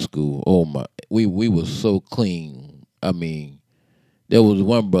in high school, oh my, we were so clean. I mean, there was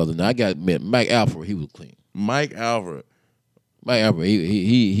one brother. Now I got met Mike Alfred. He was clean. Mike Alfred. Mike Alfred.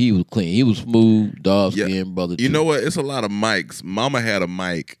 He was clean. He was smooth, dark skinned brother. You too. know what? It's a lot of mics. Mama had a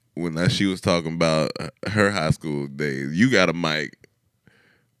mic when she was talking about her high school days. You got a mic.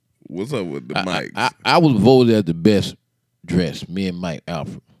 What's up with the mics? I was voted as the best dressed. Me and Mike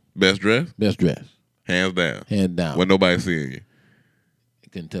Alfred. Best dress? Best dressed. Hands down. Hands down. When nobody seeing you.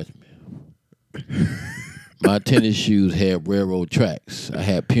 Couldn't touch me. My tennis shoes had railroad tracks. I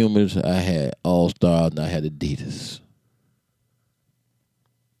had Pumas, I had All Stars, and I had Adidas.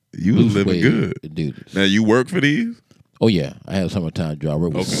 You was living Suede good. Adidas. Now you work for these? Oh yeah, I had a summertime job. I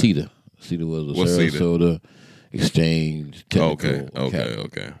worked with Cedar. Cedar was a What's Cedar? Sarasota Exchange technical.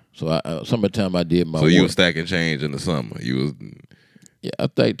 Okay. So summertime I did my So work. you was stacking change in the summer. You was I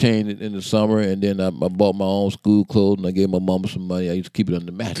stacked change in the summer, and then I bought my own school clothes, and I gave my mama some money. I used to keep it under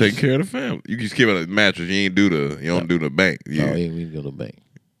the mattress. take care of the family. You just keep it on the mattress. You don't do the bank. No, I ain't go to the bank.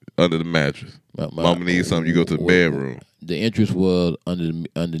 Under the mattress. Mama needs something, you go to the bedroom. The interest was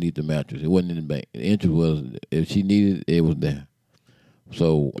underneath the mattress. It wasn't in the bank. The interest was, if she needed it, it was there.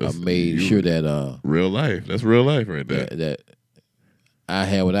 So I made sure that Real life. That's real life right there. that I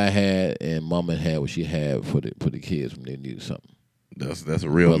had what I had, and Mama had what she had for the kids when they needed something. That's a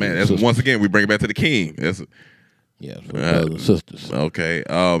real Brothers man. and That's sisters. once again we bring it back to the king. That's Yeah, for brothers and sisters. okay.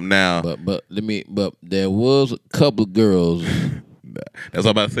 Now But there was a couple of girls that's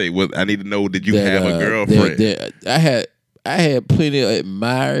all I'm about to say. I need to know, did you that, have a girlfriend? I had plenty of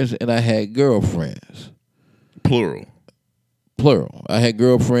admirers, and I had girlfriends. Plural. Plural. I had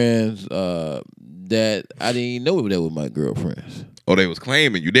girlfriends that I didn't even know that were my girlfriends. Oh, they was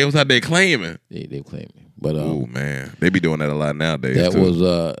claiming you. They was out there claiming. They claimed me, but Oh man, they be doing that a lot nowadays. that too. was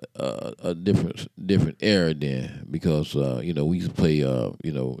a different era then, because we used to play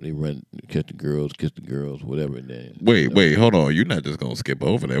they run kiss the girls, whatever. And then Wait, hold on. You're not just gonna skip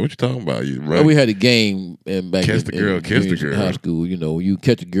over that. What you talking about? You right? Well, we had a game back Kiss the girl, kiss the junior girl. high school. You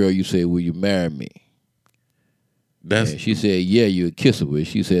catch a girl, you say, "Will you marry me?" That's And she said, "Yeah, you would kiss her with."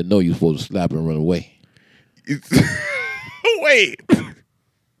 She said, "No, you're supposed to slap her and run away." Wait.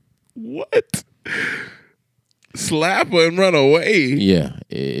 What? Slap her and run away? Yeah,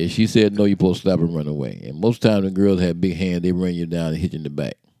 she said, "No, you're supposed to slap her and run away." And most times, the girls had big hands; they run you down and hit you in the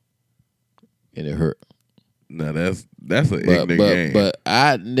back, and it hurt. No, that's an ignorant game. But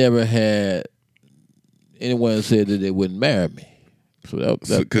I never had anyone said that they wouldn't marry me. So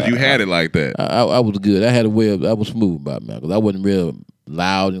because you had it like that. I was good. I had a way of, I was smooth about it, because I wasn't real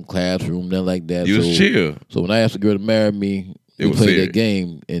loud in classroom, nothing like that. You was chill. So when I asked a girl to marry me, It we was played serious. that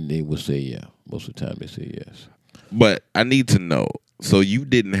game, and they would say yeah. Most of the time, they say yes. But I need to know. So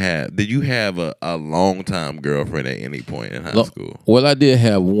did you have a long time girlfriend at any point in high school? Well, I did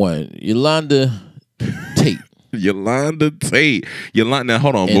have one, Yolanda Tate. Yolanda Tate. Now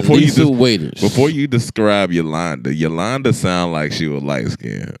hold on. And Lisa Waiters. Before you describe Yolanda sound like she was light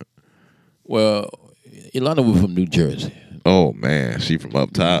skinned. Well, Yolanda was from New Jersey. Oh man, she from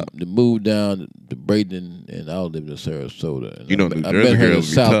up top. They moved down to Braden, and I was living in Sarasota. And You know, I New met Jersey her at girls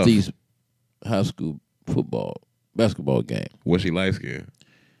be tough. Southeast High School basketball game. Was she light skinned?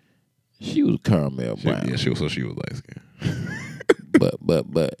 She was caramel brown, Yeah, she was light skinned.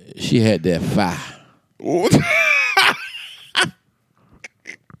 but she had that fire.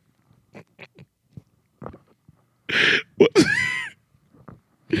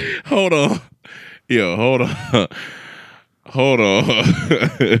 hold on. Yo, hold on. Hold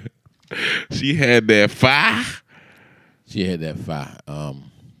on. She had that fire. She had that fire.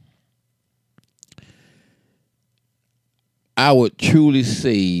 I would truly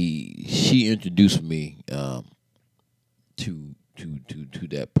say she introduced me to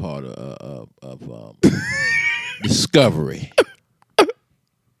that part of discovery.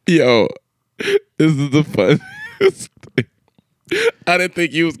 Yo, this is the funniest thing. I didn't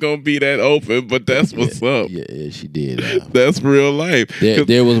think you was gonna be that open, but that's what's up. Yeah, she did. That's real life.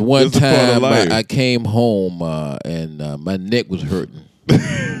 There was one It's a part of time life. I came home and my neck was hurting,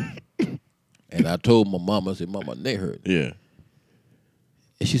 and I told my mama, I said, "Mama, my neck hurt." Yeah.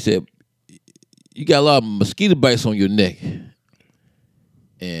 And she said, "You got a lot of mosquito bites on your neck."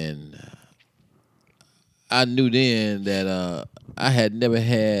 And I knew then that I had never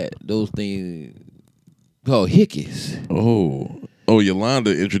had those things called hickeys. Oh,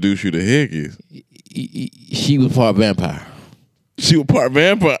 Yolanda introduced you to hickeys. She was part vampire. She was part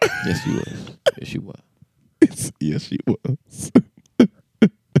vampire. Yes, she was. Yes, she was. Yes, she was.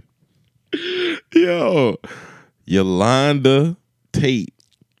 Yo, Yolanda Tate.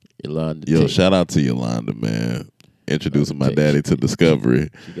 Yolanda Yo, Tate. shout out to Yolanda, man. Introducing my Tate. daddy to Discovery.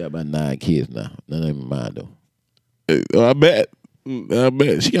 She got about 9 kids now. None of them mine though. I bet.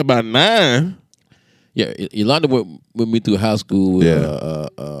 She got about 9. Yeah, Yolanda went with me through high school.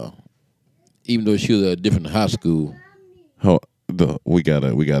 Even though she was at a different high school. We got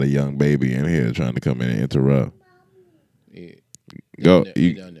a young baby in here trying to come in and interrupt. Yeah. Go,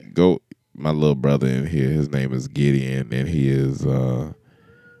 Down there. go. My little brother in here. His name is Gideon, and he is.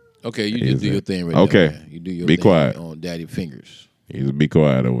 Okay, you just do your thing right Okay. now. Man. You do your Be thing quiet. on daddy fingers. He's be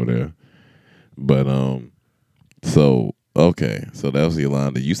quiet over there. But so okay, so that was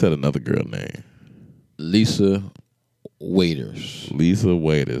Yolanda. You said another girl name, Lisa Waiters. Lisa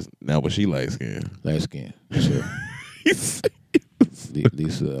Waiters. Now was she light skinned? Light skin. So,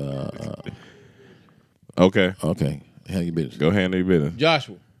 Lisa. Okay, Okay. Handle your business. go handle your business.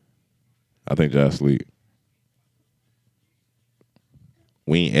 Joshua. I think Josh sleep.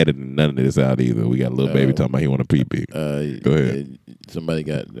 We ain't editing none of this out either. We got a little baby talking about he want a pee pee. Go ahead. Somebody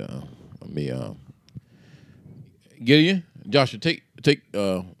got me. Gideon. Joshua, take Take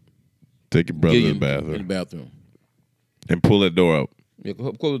your brother Gideon to the bathroom in the bathroom. and pull that door up. Yeah,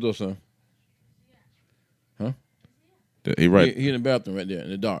 close the door, son. Huh? He right, He in the bathroom right there in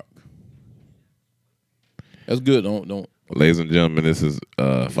the dark. That's good. Don't. ladies and gentlemen. This is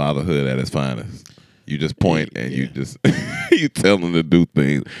fatherhood at its finest. You just point and you just you tell them to do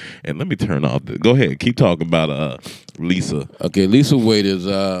things. And let me turn off. Go ahead, keep talking about Lisa. Okay, Lisa Waiters.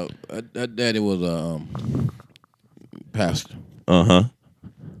 Her daddy was a pastor, and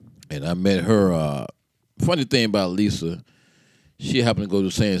I met her. Funny thing about Lisa, she happened to go to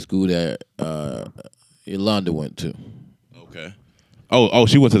the same school that Yolanda went to. Okay. Oh,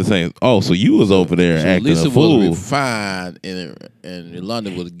 she went to the same. Oh, so you was over there So acting Lisa a fool. was refined, and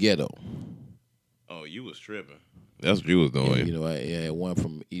Yolanda was ghetto. Oh, you was tripping. That's what you was doing. You know, I had one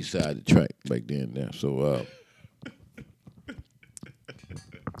from east side of the track back then. There, so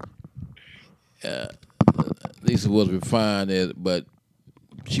Lisa was refined, but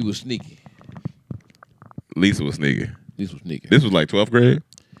she was sneaky. Lisa was sneaky. Lisa was sneaky. This was like 12th grade?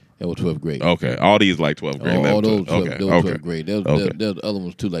 That was 12th grade. Okay. All these like 12th grade. All 11th. those 12th, okay. those Okay. 12th grade. There was other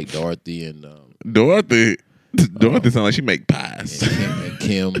ones too, like Dorothy and Dorothy sound like she make pies. and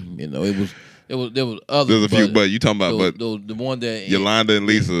Kim. You know, there was others. There's a few, but you talking about the one that Yolanda and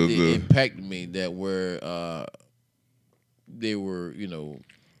Lisa. they impacted me that were they were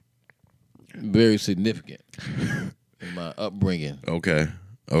very significant in my upbringing, Okay.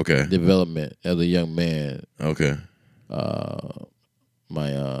 development as a young man. Okay.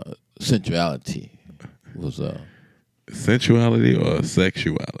 My sensuality was Sensuality or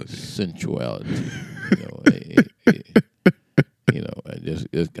sexuality? sensuality.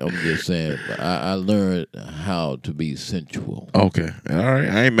 I'm just saying. I learned how to be sensual. Okay. All right.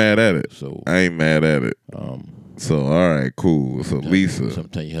 I ain't mad at it. So I ain't mad at it. So all right, cool. So Lisa.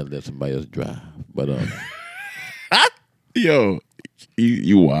 sometimes you have to let somebody else drive, but Yo,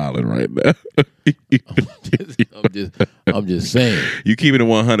 you wilding right now. I'm just saying. You keeping it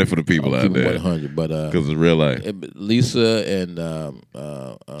 100 for the people out there. 100, but Because it's real life. Lisa and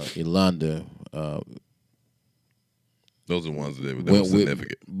Yolanda. Those are the ones that were went with-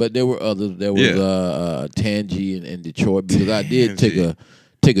 significant. but there were others. There was Tangi in Detroit, because I did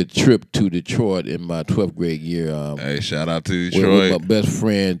take a trip to Detroit in my 12th grade year. Hey, shout out to With Detroit. my best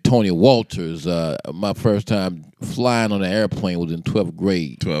friend Tony Walters. My first time flying on an airplane was in 12th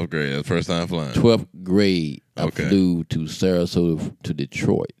grade. 12th grade, that's the first time flying. 12th grade, I Okay. flew to Sarasota to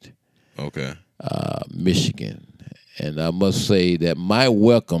Detroit. Okay. Michigan. And I must say that my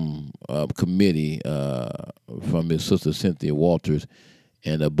welcome committee from his sister Cynthia Walters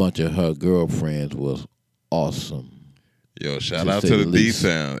and a bunch of her girlfriends was awesome. Yo, shout To out say to the the least.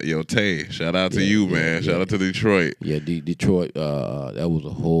 D-Sound. Yo, Tay, shout out to Yeah, you, yeah, man. Shout yeah. out to Detroit. Yeah, Detroit. That was a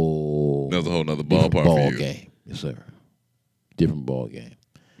whole. That was a whole nother different ballpark ball for you. game. Yes, sir. Different ball game.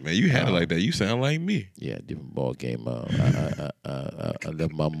 Man, you had it like that. You sound like me. Yeah, different ball game. I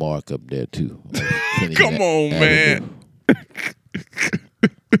left my mark up there too. Come on, man.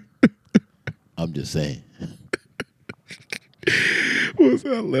 I'm just saying. What's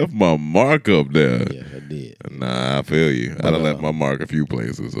that? I left my mark up there. Yeah, I did. Nah, I feel you. I done But, left my mark a few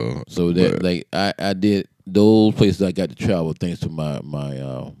places. So that like I did those places I got to travel thanks to my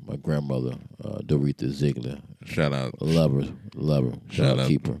grandmother, Doretha Ziegler. Shout out. Love her, Shout out.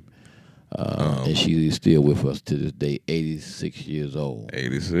 keep her. And she's still with us to this day, 86 years old.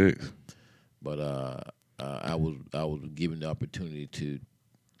 86. But I was given the opportunity to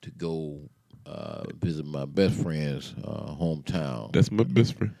go visit my best friend's hometown, That's my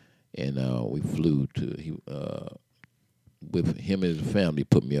best friend. and we flew to with him and his family.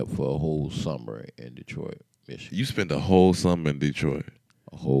 Put me up for a whole summer in Detroit, Michigan. You spent the whole summer in Detroit.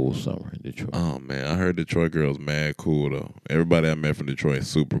 A whole summer in Detroit. Oh, man. I heard Detroit girls mad cool, though. Everybody I met from Detroit is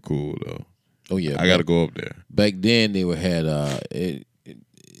super cool, though. Oh yeah, I got to go up there. Back then they had it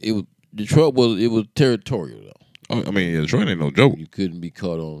was Detroit was territorial though. Oh, I mean, Detroit ain't no joke. You couldn't be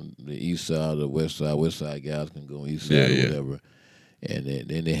caught on the east side or the west side. West side guys can go on east side Yeah, or yeah. whatever. And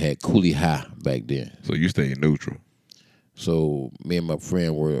then they had Cooley High back then. So you stay neutral. So me and my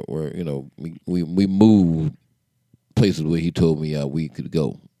friend were we moved places where he told me we could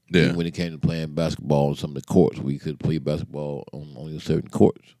go. Yeah. Even when it came to playing basketball on some of the courts, we could play basketball on only certain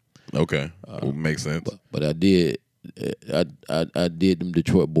courts. Okay. Well, makes sense. But I did. I did them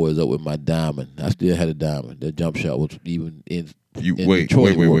Detroit boys up with my diamond. I still had a diamond. That jump shot was even in. You in wait.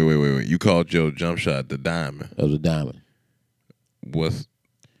 Detroit work. You called your jump shot the diamond. That was a diamond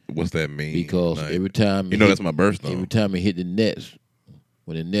What's that mean? because Like, every time you know that's my birthstone. Every time it hit the nets,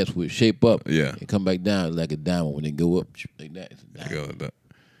 when the nets would shape up, Yeah. and come back down like a diamond. When they go up like that, it's a diamond. You go,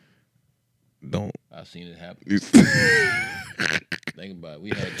 don't. I seen it happen. You, Think about it. We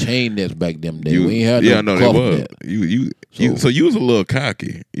had chain nets back them days. you- We ain't had yeah, I no know they cloth was. net. So you was a little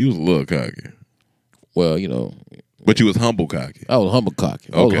cocky. You was a little cocky, Well, but you was humble cocky. I was humble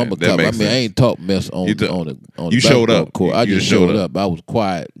cocky. I was Okay, humble that cocky. I makes mean, I sense. ain't talk mess on You the took- on the you showed basketball up. court. I You just showed showed up. up. I was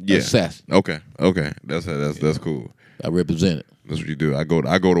quiet Yeah. assassin. Okay. That's cool. I represented. That's what you do. I go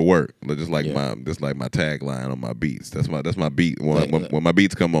to work. Just like Yeah. my tagline on my beats. That's my beat. Like- When my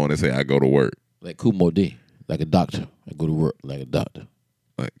beats come on, they say I go to work. Like Kumo D, like a doctor. I go to work like a doctor.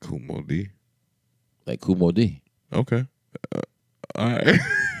 Like Kumo D. Like Kumo D. Okay. All right.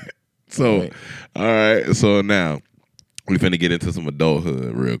 So, All right. all right. So now we finna get into some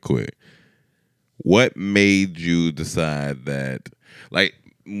adulthood real quick. What made you decide that, like,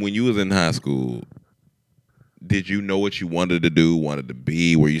 when you was in high school, did you know what you wanted to do, wanted to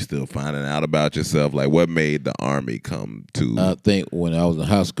be? Were you still finding out about yourself? Like, what made the Army come to? I think when I was in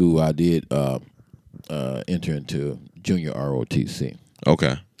high school, I did enter into junior ROTC.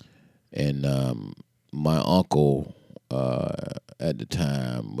 Okay. And my uncle at the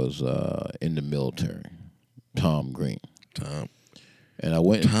time was in the military, Tom Green. Tom And I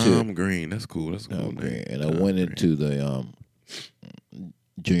went into Green. That's cool. That's a cool Tom Green. name. And I Tom went Green. into the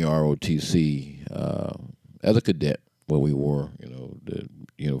junior ROTC as a cadet, where we wore, the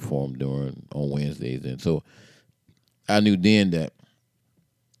uniform on Wednesdays. And so I knew then that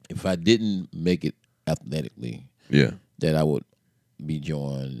if I didn't make it athletically, Yeah. that I would be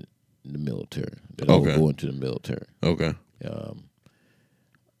joining the military, that I Okay. would go into the military. Okay.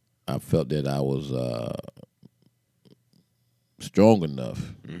 I felt that I was strong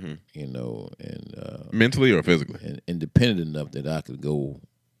enough, Mm-hmm. and Mentally or physically? and independent enough that I could go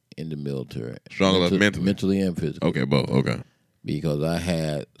in the military. Strong enough mentally? Mentally and physically. Okay, both. Okay. Because I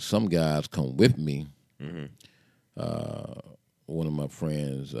had some guys come with me. Mm-hmm. One of my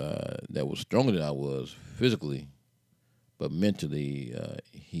friends that was stronger than I was physically, but mentally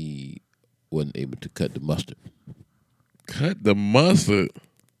he wasn't able to cut the mustard. Cut the mustard.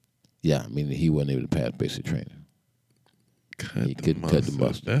 Yeah, meaning he wasn't able to pass basic training. He couldn't cut the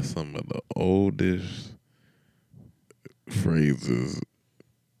mustard. That's some of the oldest phrases.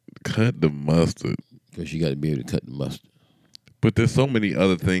 Cut the mustard. Because you got to be able to cut the mustard. But there's so many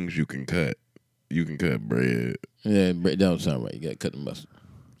other things you can cut. You can cut bread. Yeah, that don't sound right. You got to cut the mustard.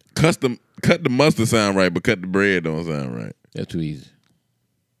 Cut the mustard sound right, but cut the bread don't sound right. That's too easy.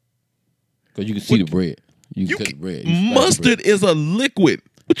 Because you can see the bread. You can cut the bread. You slice the Mustard bread. is a liquid.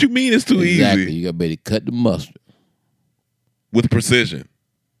 What you mean it's too Exactly. easy? You got to cut the mustard. With precision.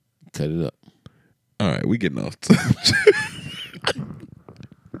 Cut it up. All right, we getting off.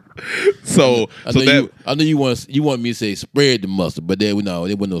 So I that know you want me to say spread the mustard, but there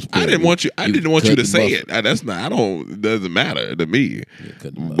wasn't no spread. I didn't want you cut to the say mustard. it. That's not. I don't. It doesn't matter to me. Yeah,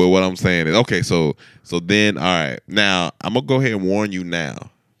 cut the mustard. But what I'm saying is, okay. So then, all right. Now I'm gonna go ahead and warn you now.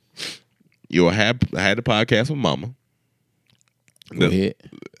 I had the podcast with Mama. Go ahead.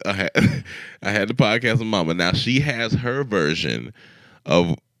 I had the podcast with Mama. Now she has her version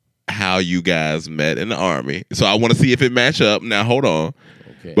of how you guys met in the Army. So I want to see if it match up. Now hold on.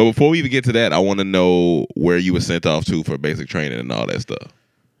 Okay. But before we even get to that, I want to know where you were sent off to for basic training and all that stuff.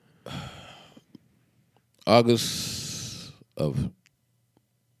 August of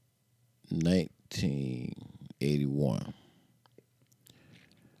 1981.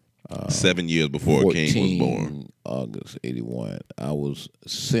 7 years before King was born. August 81. I was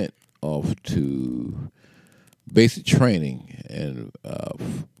sent off to basic training in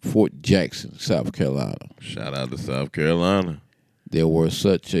Fort Jackson, South Carolina. Shout out to South Carolina. There was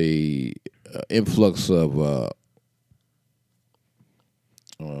such a influx of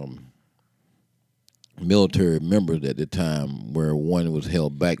military members at the time where one was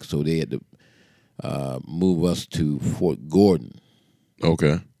held back, so they had to move us to Fort Gordon,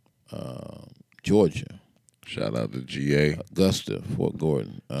 Okay. Georgia. Shout out to GA. Augusta, Fort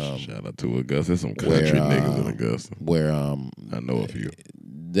Gordon. Shout out to Augusta. There's some country where, niggas in Augusta. Where I know a few.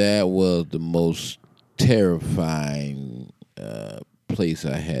 that was the most terrifying place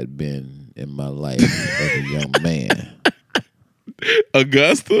I had been in my life as a young man.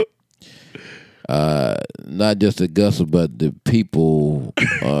 Augusta? Not just Augusta, but the people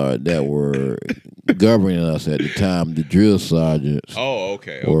that were governing us at the time, the drill sergeants, Oh,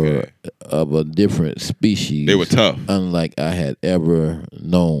 okay. were of a different species. They were tough. unlike I had ever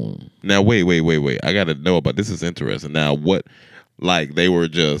known. Now, wait. I got to know about this. Is interesting. Now, what, like, they were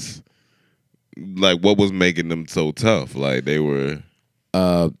just, like, what was making them so tough? Like, they were.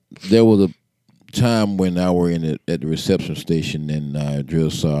 There was a time when I were at the reception station, and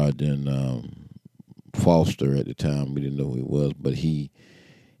drill sergeant Foster at the time, we didn't know who he was, but he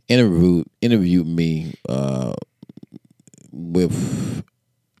interviewed me with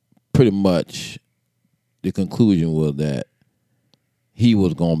pretty much the conclusion was that he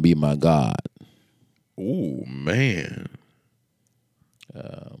was going to be my God. Ooh, man.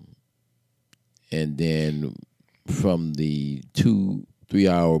 And then from the 2-3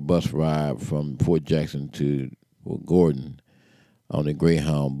 hour bus ride from Fort Jackson to Fort Gordon on the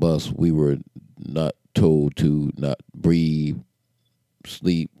Greyhound bus, we were not told to not breathe,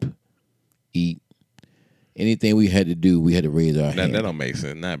 sleep, eat. Anything we had to do, we had to raise our hand. That don't make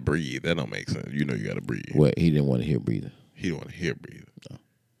sense. Not breathe. That don't make sense. You know you got to breathe. Well, he didn't want to hear breathing. He don't want to hear breathe.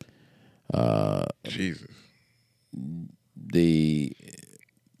 Jesus. The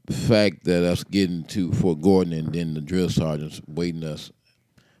fact that us getting to Fort Gordon and then the drill sergeants waiting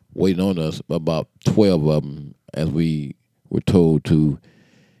on us, about 12 of them, as we were told to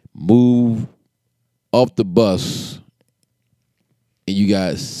move off the bus, and you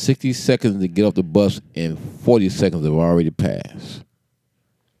got 60 seconds to get off the bus, and 40 seconds have already passed.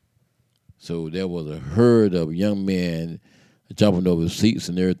 So there was a herd of young men jumping over seats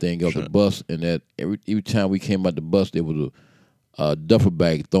and everything off the bus, and that every time we came out the bus, there was a duffel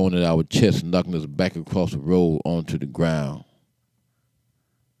bag thrown at our chest, knocking us back across the road onto the ground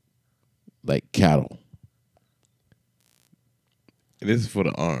like cattle. And this is for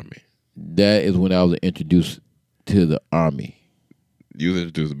the Army. That is when I was introduced to the Army. You was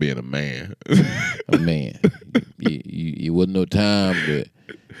introduced to being a man. A man. You wasn't no time, but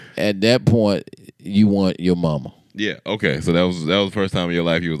at that point, you want your mama. Yeah. Okay. So that was the first time in your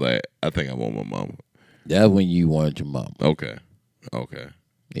life you was like, I think I want my mama. That's when you wanted your mama. Okay.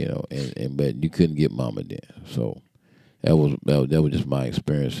 You know, and but you couldn't get mama then. So that was just my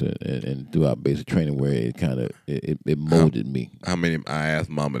experience and throughout basic training where it kind of it molded me. How many? I asked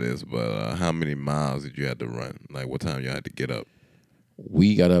Mama this, but how many miles did you have to run? Like, what time you had to get up?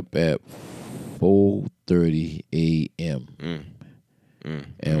 We got up at 4:30 a.m.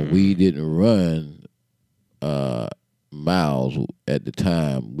 And we didn't run miles at the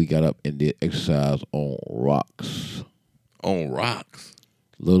time. We got up and did exercise on rocks. On rocks?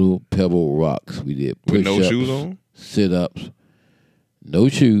 Little pebble rocks. We did push-ups, with no shoes on? Sit-ups, no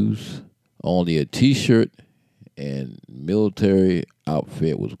shoes, only a T-shirt and military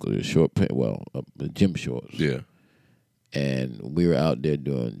outfit was short pants, gym shorts. Yeah. And we were out there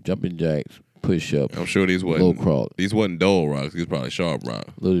doing jumping jacks, push-ups. I'm sure these low wasn't crawl. These wasn't dull rocks. These probably sharp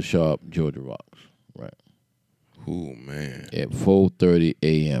rocks. Little sharp Georgia rocks, right? Oh man. at 4:30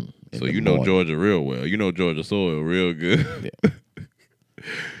 a.m. So you know Georgia real well. You know Georgia soil real good.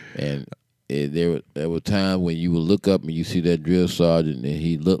 And there were times when you would look up and you see that drill sergeant and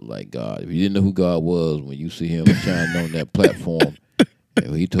he looked like God. If you didn't know who God was, when you see him shining on that platform, and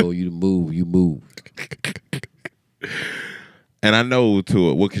when he told you to move, you move. And I know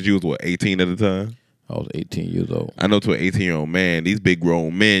because you was 18 at the time? I was 18 years old. I know to an 18-year-old man, these big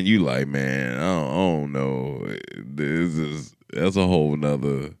grown men, you like, man, I don't know. That's a whole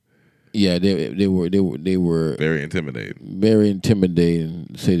nother. Yeah, they were Very intimidating. very intimidating,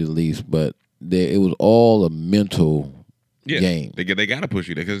 to say the least. But it was all a mental game. They got to push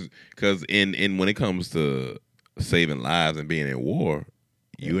you there because in when it comes to saving lives and being in war,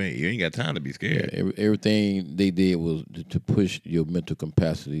 you ain't got time to be scared. Yeah, everything they did was to push your mental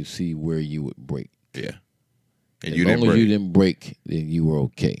capacity, see where you would break. Yeah. And As you long didn't as break. you didn't break, then you were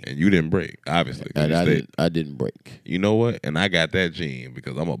okay. And you didn't break, obviously. And I didn't break. You know what? And I got that gene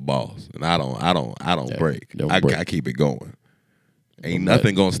because I'm a boss, and I don't break. don't I break. keep it going. Ain't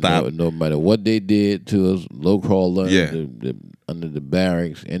nothing gonna stop. No matter what they did to us, low crawler Yeah. under the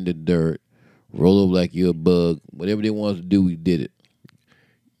barracks, in the dirt, roll over like you're a bug. Whatever they wanted to do, we did it.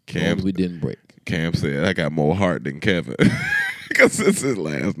 As long as we didn't break. Cam said I got more heart than Kevin. Because it's his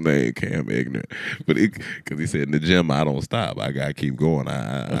last name, Cam Ignorant. But because he said in the gym, I don't stop. I got to keep going.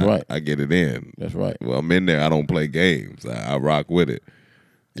 That's right. I get it in. That's right. Well, I'm in there. I don't play games. I rock with it.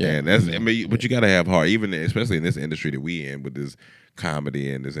 Yeah. And but you got to have heart, especially in this industry that we in with this comedy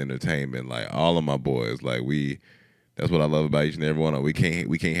and this entertainment. Like all of my boys, like that's what I love about each and every one of them. We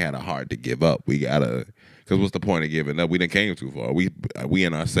can't have the heart to give up. We gotta, because what's the point of giving up? We done came too far. We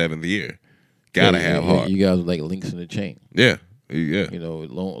in our 7th year. Gotta have heart. You guys are like links in the chain. Yeah. Yeah. You know, as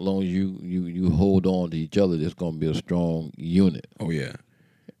long as you hold on to each other, there's going to be a strong unit. Oh yeah.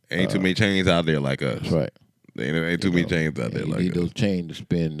 Ain't too many chains out there like us. That's right. Ain't too many chains out there You like need us. those chains to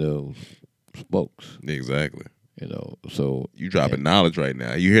spin those spokes. Exactly. You know, so You dropping knowledge right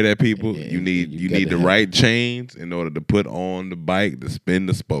now. You hear that, people? And you need you gotta the have right chains in order to put on the bike to spin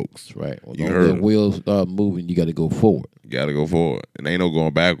the spokes. that's right. When You those heard it. wheels start moving, you got to go forward. You gotta go forward. And ain't no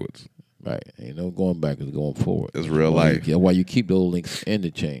going backwards. Right. Ain't no going backwards, going forward. It's real Why life. Why you keep those links in the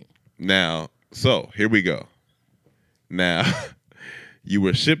chain. Now, so here we go. Now, you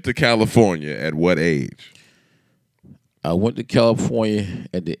were shipped to California at what age? I went to California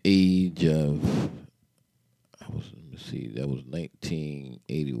at the age of, that was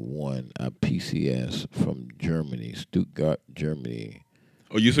 1981. I PCS from Germany, Stuttgart, Germany.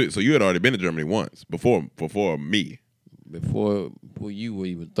 Oh, so you had already been to Germany once before me. Before you were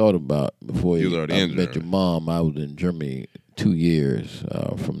even thought about, before You was already I in met your Germany. mom, I was in Germany 2 years,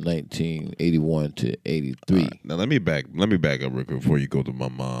 from 1981 to 83. Now let me back up real quick before you go to my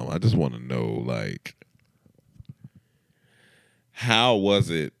mom. I just want to know, like, how was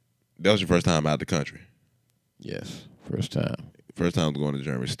it? That was your first time out the country. Yes, first time. First time going to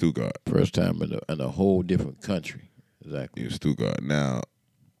Germany, Stuttgart. First time in a whole different country. Exactly. In Stuttgart. Now,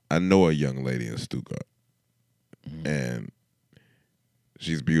 I know a young lady in Stuttgart, and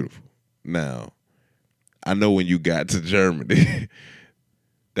she's beautiful. Now, I know when you got to Germany,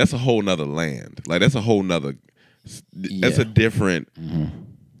 that's a whole nother land. Like that's a whole nother. That's a different.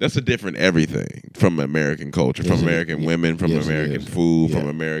 That's a different everything from American culture, from Yes, it is. American women, from Yes, it American is. food, Yeah. from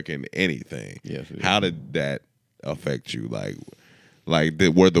American anything. Yes, it is. How did that affect you? Were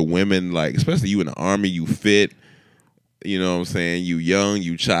the women like, especially you in the army, you fit. You know what I'm saying? You young,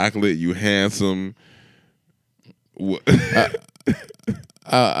 you chocolate, you handsome.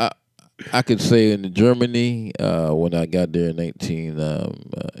 I could say in Germany, when I got there in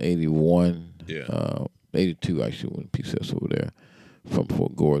 1981, 82 actually, when PCS over there from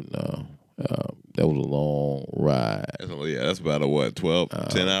Fort Gordon. That was a long ride. That's about a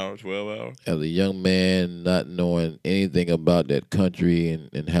 10 hours, 12 hours? As a young man, not knowing anything about that country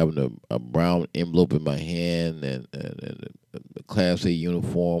and having a brown envelope in my hand and a Class A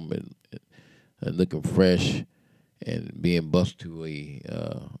uniform and looking fresh and being bused to a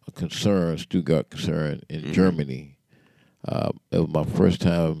concern, Stuttgart concern in Germany. It was my first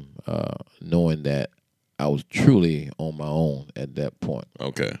time knowing that I was truly on my own at that point.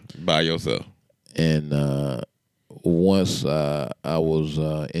 Okay, by yourself. And once I was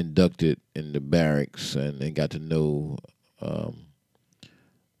inducted in the barracks and got to know a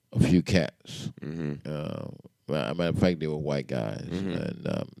few cats. Matter of fact, they were white guys, and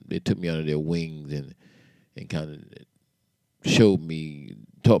they took me under their wings and kind of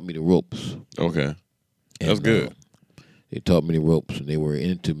taught me the ropes. Okay, that's And, good. They taught me the ropes, and they were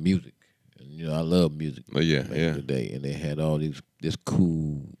into music. And I love music. Oh, yeah, back yeah. in the day, and they had all this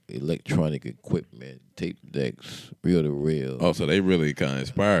cool electronic equipment, tape decks, reel to reel. Oh, so they really kind of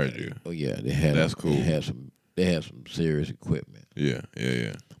inspired you. Oh yeah, they had. That's cool. They had some serious equipment, Yeah.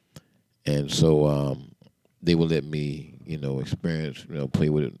 and so they would let me, experience, play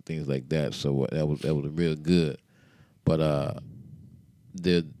with it, things like that. So that was real good. But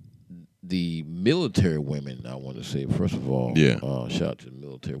the military women, I want to say, first of all, Yeah. shout out to the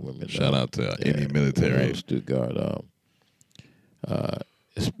military women. Shout out to any when I military. was Stuttgart,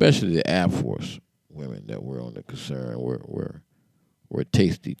 especially the Air Force women that were on the concern were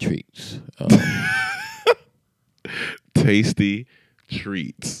tasty treats. Tasty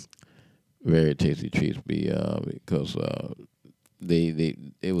treats. Very tasty treats, because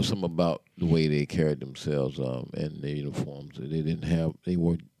it was something about the way they carried themselves and their uniforms. They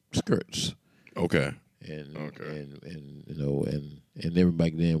wore skirts. Okay. And Okay. and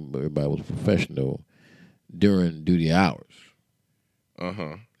everybody was professional during duty hours.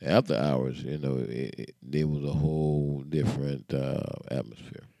 Uh-huh. After hours, there was a whole different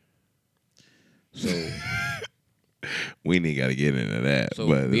atmosphere. So, We ain't got to get into that. so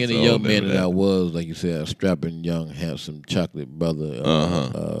but being it's a all young man different. that I was, like you said, a strapping, young, handsome chocolate brother,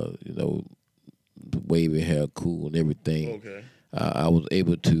 wavy hair, cool, and everything. Okay. I was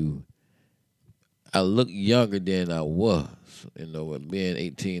able to. I looked younger than I was. At being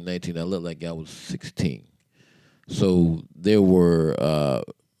 18, 19, I looked like I was 16. So there were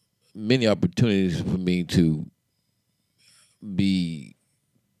many opportunities for me to be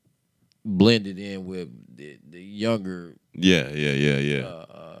blended in with the younger Yeah.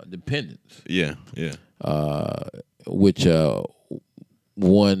 dependents, Yeah. which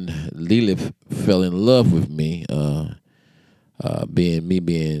one Lilith fell in love with me,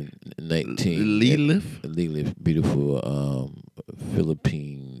 being 19. Lilith, beautiful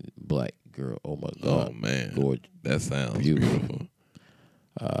Philippine black girl. Oh my God! Oh man, gorgeous. that sounds Beautiful. beautiful.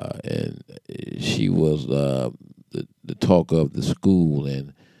 And she was the talk of the school,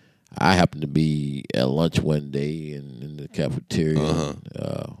 and I happened to be at lunch one day in the cafeteria,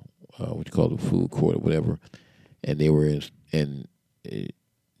 what you call the food court or whatever, and they were and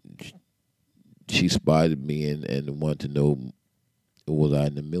she spotted me and wanted to know was I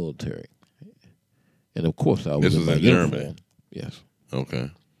in the military, and of course I was. This in was my in uniform. German? Yes. Okay.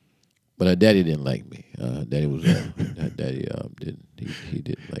 But her daddy didn't like me. Daddy was daddy didn't he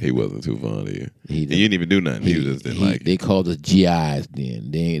didn't like He me. wasn't too fond of you. He And you didn't even do nothing. He just didn't like They you. called us GIs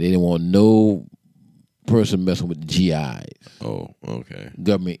then. They didn't want no person messing with the GIs. Oh, okay.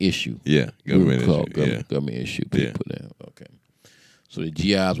 Government issue. Yeah, We were government called issue. government issue Yeah. people there. Okay. So the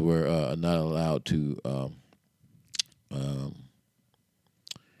GIs were not allowed to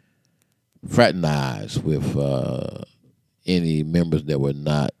fraternize with any members that were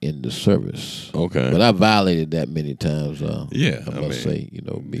not in the service. Okay. But I violated that many times. Yeah, I I must mean, say,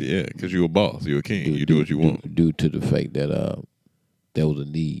 me. Yeah, because you're a boss. You're a king. You do what you want. Due to the fact that there was a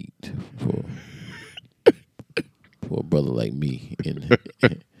need for a brother like me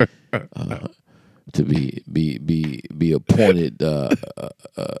to be appointed.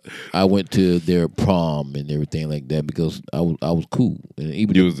 I went to their prom and everything like that because I was cool. And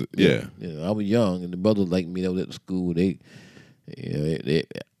even You was yeah. I was young, and the brothers like me that was at the school.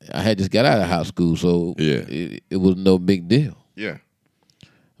 I had just got out of high school, so Yeah. it was no big deal. Yeah.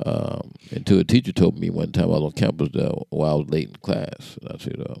 Until a teacher told me one time I was on campus while I was late in class, and I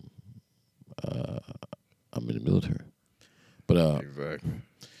said, "I'm in the military." But Exactly.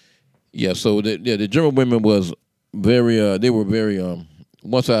 yeah, so the German women was very. They were very.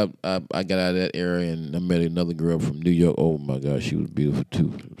 Once I got out of that area and I met another girl from New York. Oh my God, she was beautiful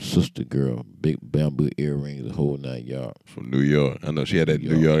too. Sister girl, big bamboo earrings, the whole 9 yards. From New York. I know she had that New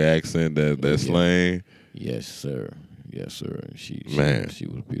New York. York accent, that Yeah. slang. Yes, sir. Yes, sir. And she Man. she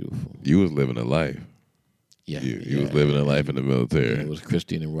was beautiful. You was living a life. Yeah, You was living a life in the It military. was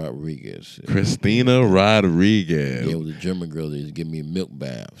Christina Rodriguez. Christina Rodriguez. Yeah, it was a German girl that used to give me milk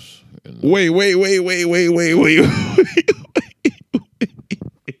baths. And, Wait.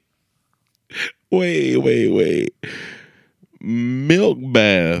 Wait. Milk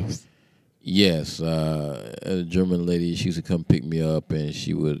baths. Yes, a German lady. She used to come pick me up, and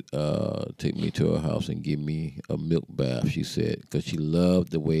she would take me to her house and give me a milk bath. She said because she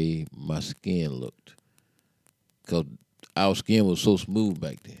loved the way my skin looked, because our skin was so smooth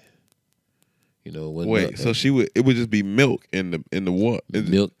back then. It wasn't Wait, so it would just be milk in the what?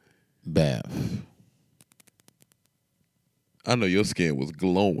 milk bath. I know your skin was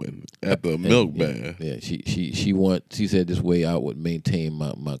glowing at the milk yeah, bath. Yeah, she said this way I would maintain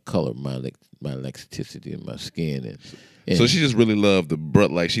my color, my elasticity in my skin, And So she just really loved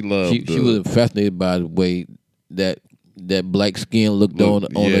like she loved. she was fascinated by the way that black skin looked on a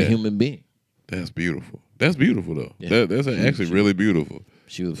yeah. human being. That's beautiful. That's beautiful though. Yeah. That's actually really beautiful.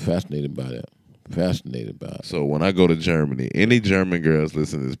 She was fascinated by that. Fascinated by it. So when I go to Germany, any German girls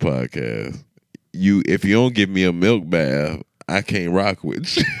listen to this podcast, if you don't give me a milk bath, I can't rock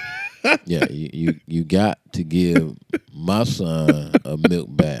with you. Yeah, you got to give my son a milk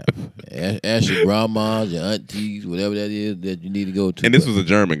bath. Ask your grandmas, your aunties, whatever that is that you need to go to. And this was a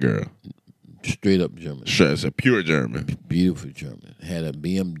German girl. Straight up German. Sure, it's a pure German. Beautiful German. Had a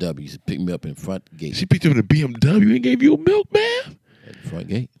BMW. She picked me up in front gate. She picked you up in a BMW and gave you a milk bath? At the front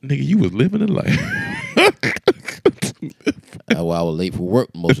gate. Nigga, you was living a life. I was late for work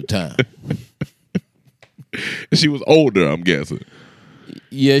most of the time. She was older, I'm guessing.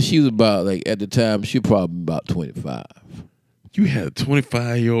 Yeah, she was about, like, at the time, she was probably about 25. You had a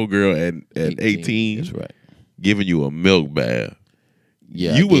 25-year-old girl at 18 That's right. giving you a milk bath.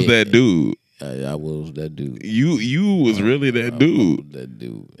 Yeah, You was that dude. I was that dude. You was really that I dude. was that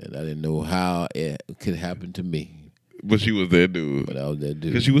dude. And I didn't know how it could happen to me. But you was that dude. But I was that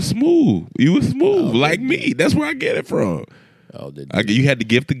dude. Because you was smooth. You was smooth, was like that me. That's where I get it from. I was that dude. You had the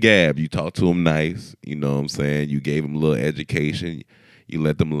gift of gab. You talked to them nice. You know what I'm saying? You gave them a little education. You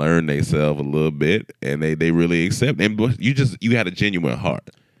let them learn themselves a little bit, and they really accept. And you had a genuine heart.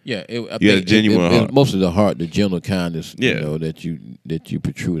 Yeah, You had a genuine heart. Most of the heart, the general kindness, Yeah. you know, that you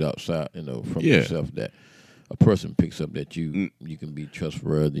protrude outside, you know, from Yeah. yourself, that a person picks up that you can be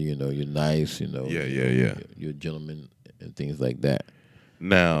trustworthy, you know, you're nice, you know, Yeah. you're a gentleman and things like that.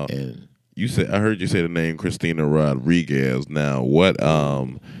 Now, And I heard you say the name Christina Rodriguez. Now, what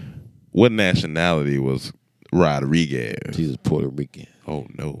nationality was Rodriguez? she's Puerto Rican, Oh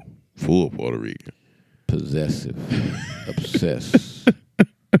no, full Puerto Rican. possessive, obsessed.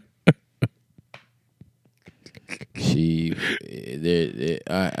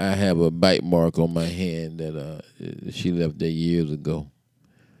 I have a bite mark on my hand that she left there years ago.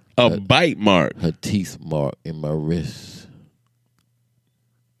 A bite mark. Her teeth mark in my wrist.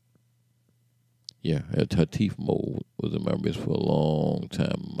 Yeah, her teeth mold was in my wrist for a long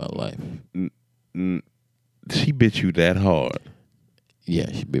time in my life. She bit you that hard.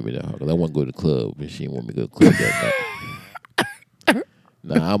 Yeah, she bit me that hard because I want to go to the club, and she didn't want me to go to the club that night.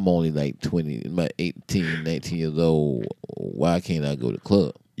 Now, I'm only like 20, about 18, 19 years old. Why can't I go to the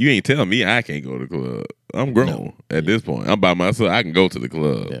club? You ain't telling me I can't go to the club. I'm grown at this point. I'm by myself. I can go to the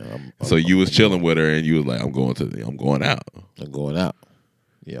club. Yeah, So you was chilling with her, and you was like, "I'm going out." I'm going out.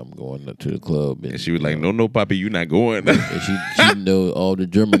 Yeah, I'm going to the club. And she was like, "No, Poppy, you not going." And she know all the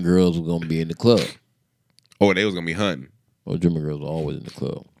German girls were going to be in the club. Oh, they was gonna be hunting. Well, German girls were always in the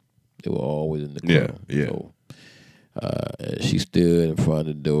club. They were always in the club. Yeah. So, she stood in front of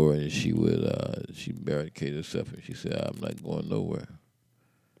the door and she barricaded herself and she said, "I'm not going nowhere."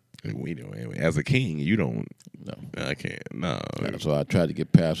 We don't. As a king, you don't. No. I can't. No. So I tried to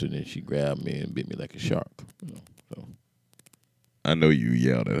get past her and then she grabbed me and bit me like a shark. You know, so. I know you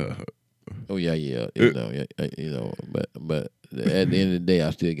yelled at her. Oh yeah. You know, but at the end of the day, I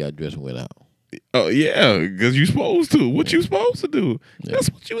still got dressed and went out. Oh yeah, because you supposed to. What you supposed to do? Yeah. That's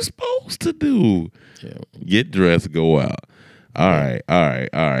what you supposed to do. Yeah. Get dressed, go out. All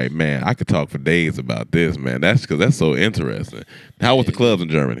right, man. I could talk for days about this, man. That's because that's so interesting. How was the clubs in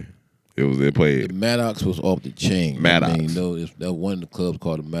Germany? They The played. Maddox was off the chain. Maddox. I mean, that one of the clubs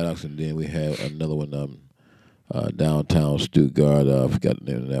called the Maddox, and then we had another one downtown Stuttgart. I forgot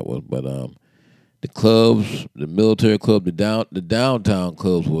the name of that was, but the clubs, the military club, the downtown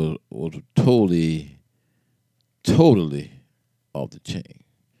clubs was totally off the chain.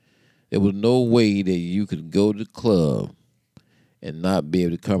 There was no way that you could go to the club and not be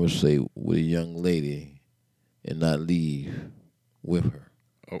able to conversate with a young lady and not leave with her.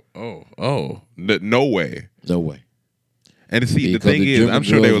 Oh. No way. No way. And see, Because the thing is, German I'm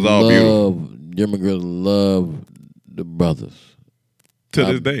sure they girls was all beautiful German girls love the brothers. to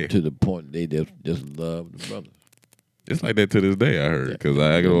this day. To the point they just love the brothers. It's like that to this day. I heard Yeah. because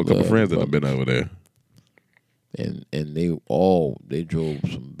I got a couple Love friends that have brothers. been over there. And they drove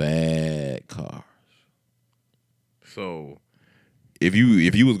some bad cars. So if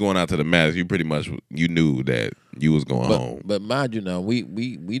you was going out to the Maddox, you pretty much you knew that you was going home. But mind you now, we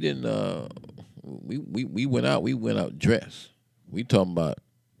didn't we went out dressed. We talking about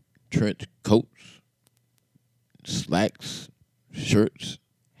trench coats, slacks, shirts,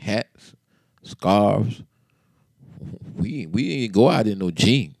 hats, scarves. We didn't go out in no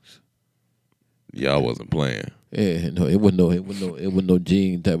jeans. Y'all wasn't playing. Yeah, no, it wasn't no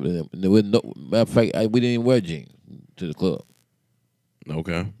jean type of thing. There was no matter of fact, we didn't wear jeans to the club.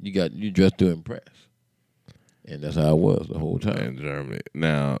 Okay. You dressed to impress. And that's how I was the whole time. in Germany.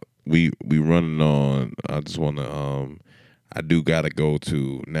 Now we running on. I just want to. I do got to go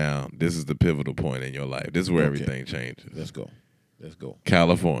to now. This is the pivotal point in your life. This is where everything changes. Let's go.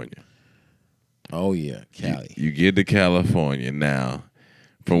 California. Oh yeah, Cali. You get to California now.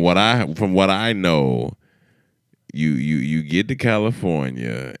 From what I know, you get to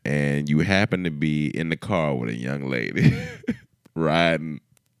California and you happen to be in the car with a young lady riding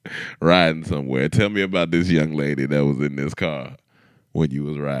somewhere. Tell me about this young lady that was in this car when you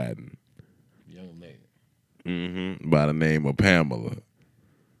was riding. Young lady. By the name of Pamela.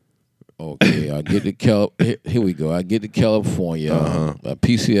 Okay, I get to Here we go. I get to California. A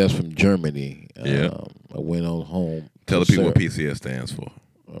PCS from Germany. Yeah. I went on home. Tell the people what PCS stands for.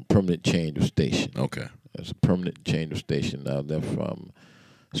 A permanent change of station. Okay. It's a permanent change of station. I left from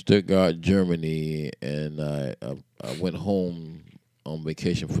Stuttgart, Germany, and I went home on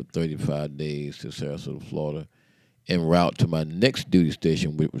vacation for 35 days to Sarasota, Florida, en route to my next duty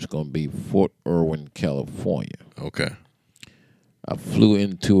station, which was going to be Fort Irwin, California. Okay. I flew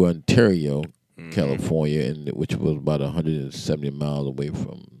into Ontario, California, which was about 170 miles away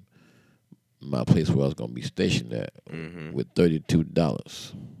from my place where I was going to be stationed at, with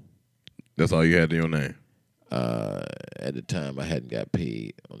 $32. That's all you had to your name? At the time, I hadn't got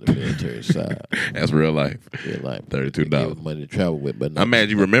paid on the military side. That's real life. Real life. $32. They gave us money to travel with, but I'm mad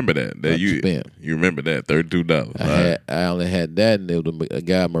you remember that. That you spent. You remember that $32. I only had that, and there was a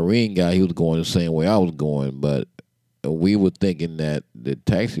guy, Marine guy. He was going the same way I was going, but we were thinking that the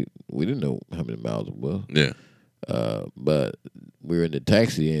taxi. We didn't know how many miles it was. Yeah. But we were in the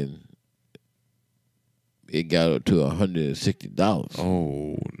taxi, and it got up to $160.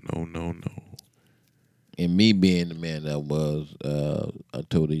 Oh no. And me being the man that I was, I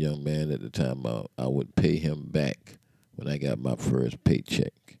told the young man at the time I would pay him back when I got my first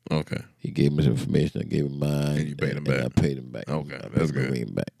paycheck. Okay. He gave me some information. I gave him mine. And you paid him back. And I paid him back. Okay, I paid that's the good.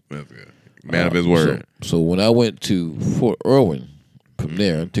 Marine back. That's good. Man of his word. So when I went to Fort Irwin, from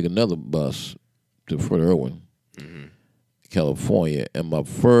there, I took another bus to Fort Irwin, California, and my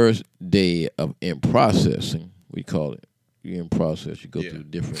first day of in processing, we call it. You're in process. You go through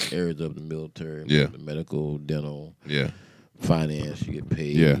different areas of the military, the medical, dental, finance. You get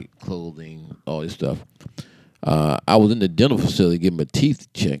paid, clothing, all this stuff. I was in the dental facility getting my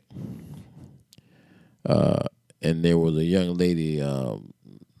teeth checked, and there was a young lady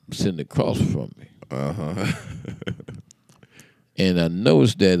sitting across from me. And I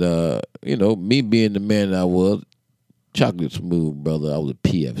noticed that, me being the man I was, chocolate smooth brother, I was a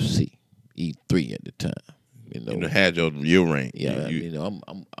PFC, E3 at the time. You had your rank. Yeah,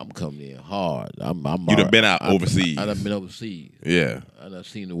 I'm coming in hard. You done been out overseas. I done been overseas. Yeah. I done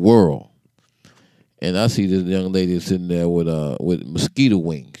seen the world. And I see this young lady sitting there with mosquito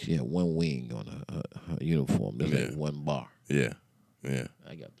wings. She had one wing on her uniform. There's like one bar. Yeah.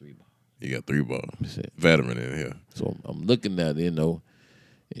 I got 3 bars. You got 3 bars. Veteran in here. So I'm looking at it, and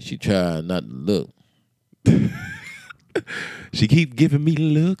she trying not to look. She keep giving me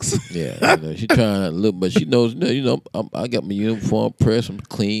looks. Yeah, she trying not to look, but she knows. I got my uniform pressed. I'm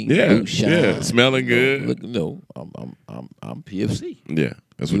clean. Boot shine, smelling good. Look, I'm PFC. Yeah,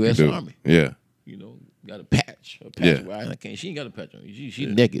 that's what U.S. you do. Army. Yeah, got a patch where I can't. She ain't got a patch on. She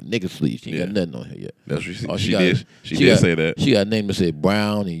naked sleeves. She ain't got nothing on her yet. That's what she did. She did say that. She got a name that said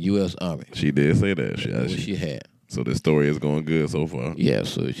Brown in U.S. Army. She did say that. She had. So the story is going good so far. Yeah.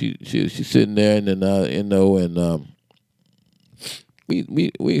 So she's sitting there, and then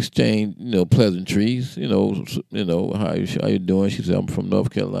we exchanged pleasantries. How you doing? She said I'm from North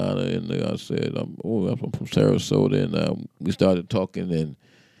Carolina, and I said I'm from Sarasota, and we started talking,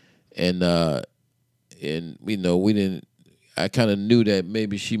 and we didn't. I kind of knew that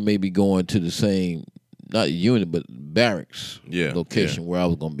maybe she may be going to the same, not unit, but barracks location where I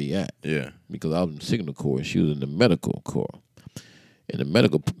was going to be at. Yeah. Because I was in the Signal Corps and she was in the Medical Corps. And the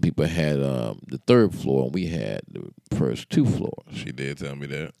medical people had the 3rd floor, and we had the first 2 floors. She did tell me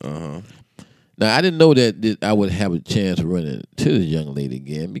that. Now, I didn't know that I would have a chance of running to this young lady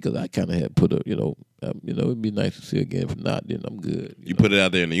again, because I kind of had put her, it'd be nice to see her again. If not, then I'm good. You put it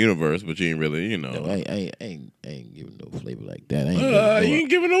out there in the universe, but you ain't really, No, I ain't giving no flavor like that. You ain't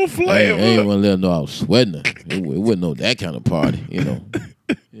giving no flavor. I ain't want to let her know I was sweating her. It wasn't no that kind of party,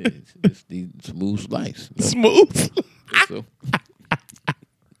 It's the smooth slice. Smooth. So,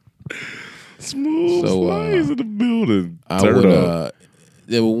 Smooth slice in the building.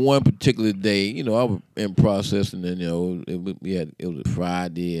 There was one particular day, I was in process, and then it was a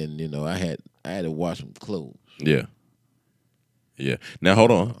Friday, and I had to wash some clothes. Yeah. Yeah. Now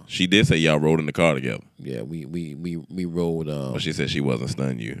hold on. She did say y'all rode in the car together, Yeah, we rode. but she said she wasn't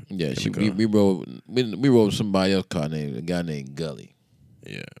stunning you. Yeah, in the car. we rode somebody else's car named a guy named Gully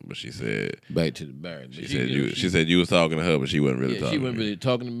Yeah, but she said back to the barracks. she said you was talking to her, but she wasn't really yeah, talking. she to wasn't you. really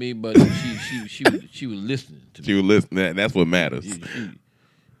talking to me, but she was listening to She me. was listening. That's what matters.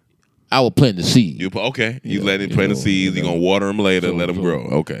 I was planting the seed. You Yeah, letting him you plant the know, seeds. you You know. gonna water them later, So- let them so- grow.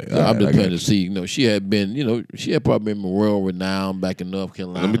 Okay, So all I've right, been I got planting you. the seed. She had been, she had probably been world renowned back in North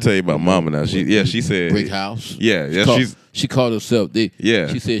Carolina. Let me tell you about Mama now. She said Brick House. Yeah, She called herself. Yeah.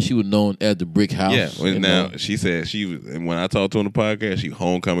 She said she was known as the Brick House. Yeah, well, you now know. she said she was. And when I talked to her on the podcast, she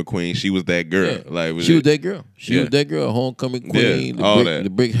homecoming queen. She was that girl. Yeah. Like She was that girl. She Yeah. was that girl, homecoming queen. Yeah, all that. The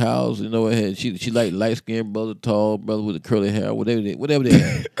Brick House. You know, it had she liked light skinned brother, tall brother with the curly hair, whatever they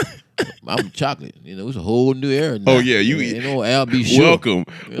had. I'm chocolate. You know, it's a whole new era now. Oh, yeah, you Al B. Sure. welcome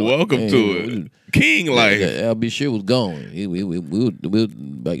Yeah, to you it, know, King life. Al B. Sure was gone. We were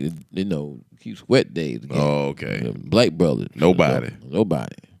back, keep sweat days again. Oh, okay. Black brothers. Nobody.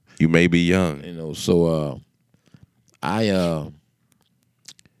 Nobody. You may be young. So I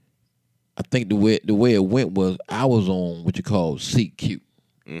think the way it went was I was on what you call CQ.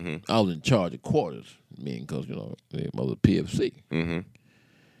 Mm-hmm. I was in charge of quarters, because I was a PFC, Mm-hmm.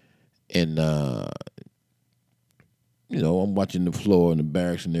 and I'm watching the floor and the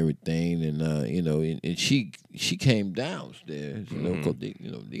barracks and everything, and and she came downstairs, because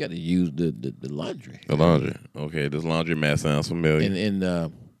they got to use the laundry. The laundry. Okay, this laundry mat sounds familiar.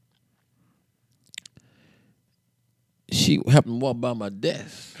 And she happened to walk by my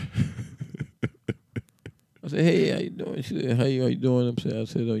desk. I said, "Hey, how you doing?" She said, "Hey, how you doing?" I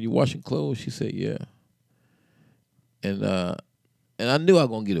said, "Oh, you washing clothes?" She said, "Yeah." And I knew I was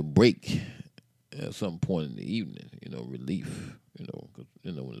gonna get a break at some point in the evening, relief, because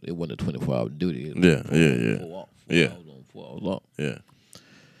it wasn't a 24-hour duty. It was Yeah. 4 off. Yeah. I was on 4 hours off. Yeah.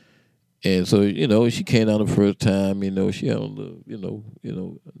 And so, she came down the first time, she had on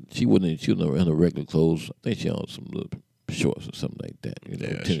the, she wasn't in her regular clothes. I think she had on some little shorts or something like that.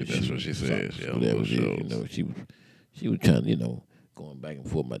 Yeah, tennis that's shoes, what she said. socks, She had on whatever those it is, shorts. she was trying to, going back and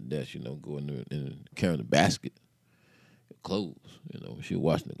forth my desk, going there and carrying the basket, clothes, she was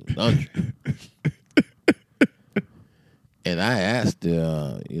washing the laundry. And I asked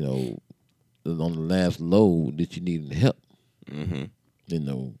her, on the last load, did you need any help? Mm-hmm.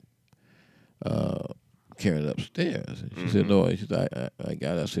 Carrying it upstairs. And she said, "No." She said, "I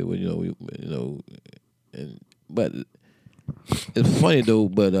got it." I said, "Well, but it's funny though.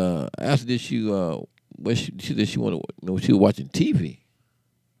 But after this, she said she wanted, she was watching TV.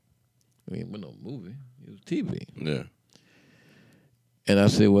 I mean, it wasn't no movie; it was TV. Yeah. And I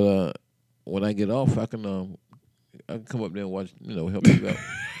said, "Well, when I get off, I can come up there and watch, help you out,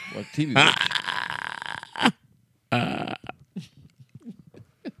 watch TV."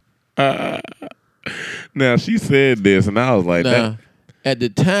 Now she said this, and I was like, Now, at the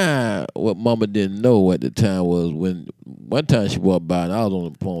time, what Mama didn't know at the time was when one time she walked by and I was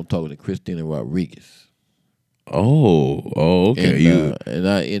on the phone talking to Christina Rodriguez. okay. And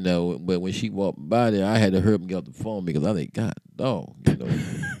I, but when she walked by there, I had to hurry up and get off the phone because I think, God, dog, that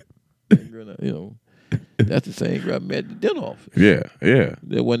girl, that's the same girl I met at the dental office. Yeah.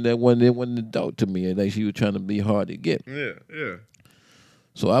 That wasn't the dog to me, and like she was trying to be hard to get. Yeah.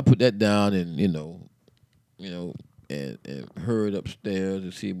 So I put that down and and hurried upstairs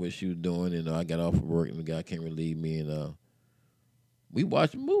to see what she was doing. And I got off of work and the guy came relieve me, and we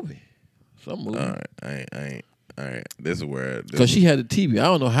watched a movie, some movie. All right. This is where Because she had a TV. I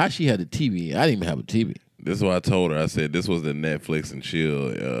don't know how she had a TV. I didn't even have a TV. This is what I told her. I said this was the Netflix and chill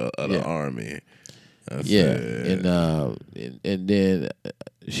of the Army. I said, And then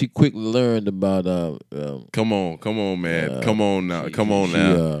she quickly learned about come on, man. Come on now.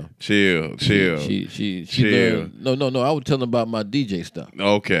 Chill. She learned. No. I was telling her about my DJ stuff,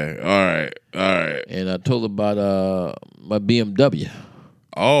 Okay. All right. and I told her about my BMW.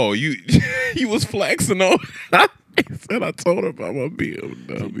 Oh, you was flexing on. He said I told her about my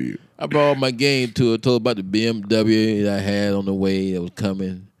BMW. I brought all my game to her, told her about the BMW that I had on the way that was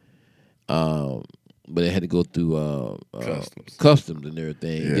coming. But it had to go through customs and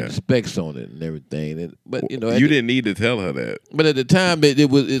everything, Yeah. get the specs on it and everything. But you didn't need to tell her that. But at the time,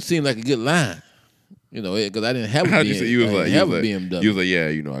 it seemed like a good line, because I didn't have a How'd you say you was like BMW. You was like, yeah,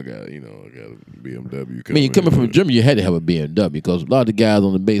 I got a BMW. I mean, coming from Germany, you had to have a BMW because a lot of the guys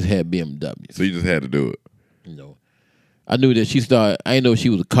on the base had BMWs. So you just had to do it. I knew that I didn't know if she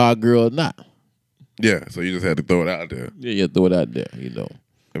was a car girl or not. Yeah, so you just had to throw it out there. Yeah, you throw it out there,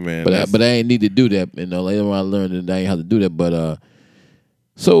 Man, But I ain't need to do that. Later on I learned that I ain't have to do that. But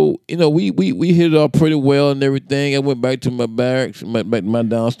So, we hit it off pretty well and everything. I went back to my barracks, back to my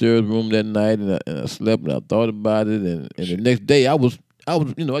downstairs room that night, and I slept and I thought about it. And the next day, I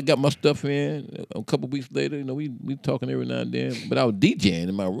got my stuff in. A couple weeks later, we talking every now and then. But I was DJing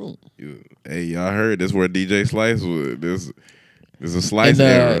in my room. Hey, y'all heard this where DJ Slice was. This is a Slice And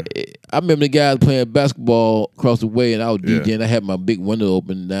era. I remember the guys playing basketball across the way, and I was DJing. I had my big window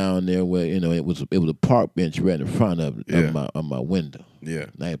open down there where it was a park bench right in front of my window. Yeah.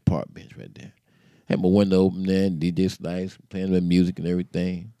 And I had a park bench right there. Had my window open there, and DJ Slice playing the music and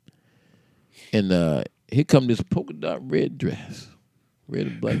everything. And here come this polka dot red dress, red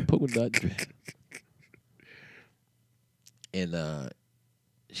and black polka dot dress, and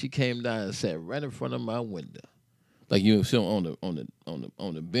she came down and sat right in front of my window. Like you sit on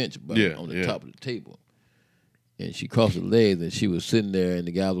the bench, but on the top of the table. And she crossed her legs, and she was sitting there, and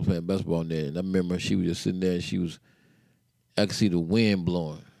the guys were playing basketball in there. And I remember she was just sitting there, and I could see the wind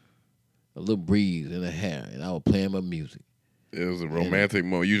blowing, a little breeze in her hair, and I was playing my music. It was a romantic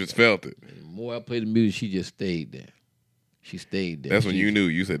moment. You just felt it. And the more I played the music, she just stayed there. She stayed there. That's when you knew.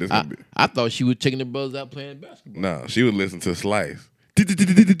 You said this. I thought she was checking the brothers out playing basketball. No, she would listen to Slice.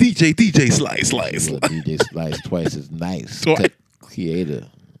 DJ Slice. DJ Slice twice as nice. Cut creator,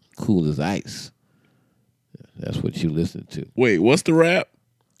 cool as ice. That's what you listen to. Wait, what's the rap?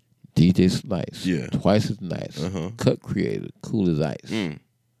 DJ Slice. Yeah. Twice as nice. Cut creator, cool as ice.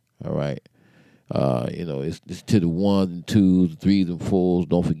 All right. It's to the ones and twos, threes and fours.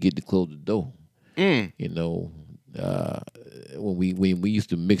 Don't forget to close the door. When we used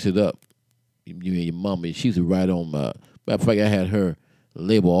to mix it up, you and your mama, she used to write on my. Matter of fact, I had her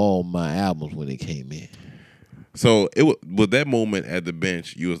label all my albums when they came in. So was that moment at the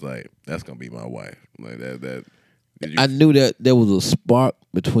bench. You was like, "That's gonna be my wife." Like that. I knew that there was a spark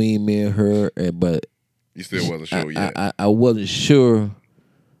between me and her, but you still wasn't sure yet. I wasn't sure,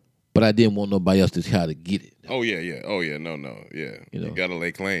 but I didn't want nobody else to try to get it. Oh yeah. No, yeah. You gotta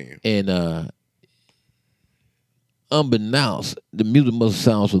lay claim. And unbeknownst, the music must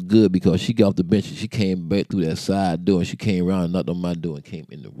sound so good because she got off the bench and she came back through that side door and she came around and knocked on my door and came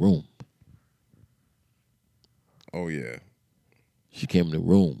in the room. Oh yeah. She came in the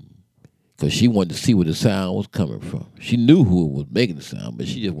room because she wanted to see where the sound was coming from. She knew who was making the sound, but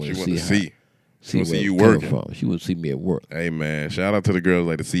she just wanted to see where you it was working. coming from. She would see me at work. Hey man, shout out to the girls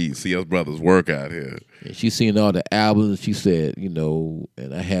like to see us brothers work out here. And she seen all the albums. She said,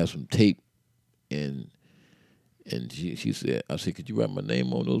 and I had some tape and she said, I said, could you write my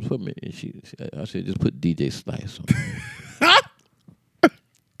name on those for me? And I said, just put DJ Slice on.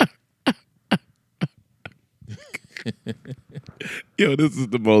 Yo, this is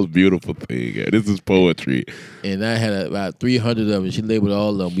the most beautiful thing. This is poetry. And I had about 300 of them. She labeled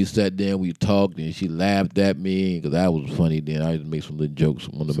all of them. We sat down, we talked, and she laughed at me because I was funny then. I used to make some little jokes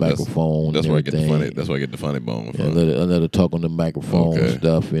on the microphone. That's and where I get the everything. funny. That's where I get the funny bone from. And let her talk on the microphone Okay. and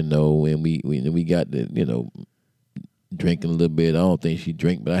stuff, and we got the, drinking a little bit. I don't think she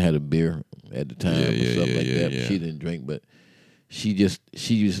drank, but I had a beer at the time or something like that. Yeah. She didn't drink, but she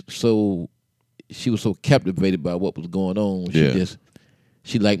was so captivated by what was going on.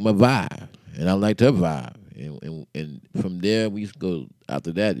 She liked my vibe, and I liked her vibe, and from there we used to go.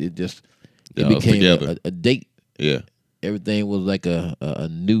 After that, it became a date. Yeah. Everything was like a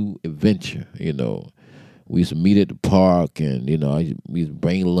new adventure. We used to meet at the park, and we used to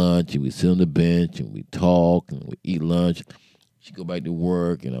bring lunch, and we sit on the bench, and we talk, and we eat lunch. She go back to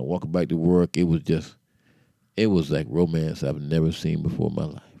work, and I walk her back to work. It was like romance I've never seen before in my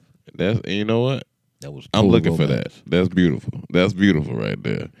life. You know what? That was I'm total looking romance. for that. That's beautiful. That's beautiful right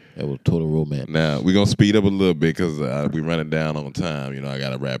there. That was total romance. Now we're gonna speed up a little bit because we're running down on time. I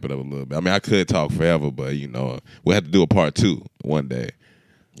gotta wrap it up a little bit. I mean, I could talk forever, but we'll have to do a part 2 one day.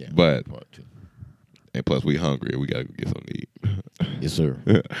 Yeah, But part 2. and plus we hungry. We gotta go get something to eat. Yes, sir.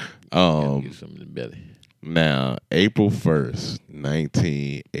 Um, Get something in the belly. Now, April 1st,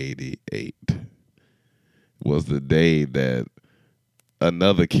 1988 was the day that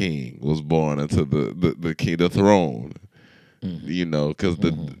another king was born into the throne. Because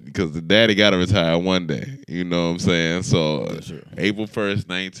the daddy got to retire one day. You know what I'm saying? So Yes, sir. April 1st,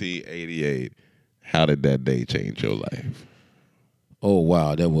 1988. How did that day change your life? Oh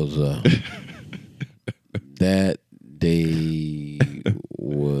wow, that was that day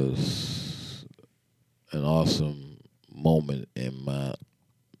was an awesome moment in my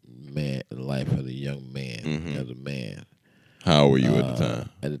life as a young man, as a man. How old were you at the time?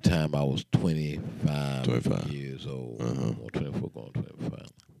 At the time, I was 25 25. years old, or 24 going 25.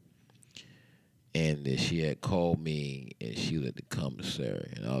 And she had called me, and she was at the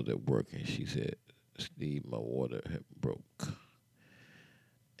commissary, and I was at work, and she said, Steve, my water had broke.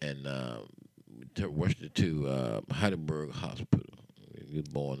 and rushed her to Heidelberg Hospital. He was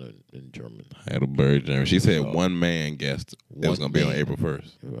born in Germany. Heidelberg, Germany. She said So, one man guessed it was going to be on April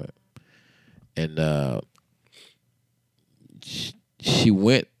 1st. Right. And she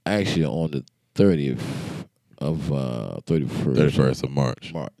went actually on the 30th of 31st of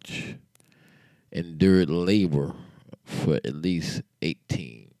March. Endured labor for at least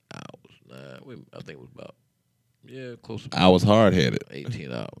 18 hours. I think it was about close to I was hard-headed.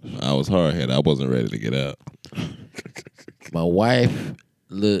 18 hours. I was hard-headed. I wasn't ready to get out. My wife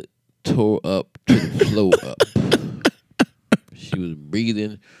tore up to the floor up. She was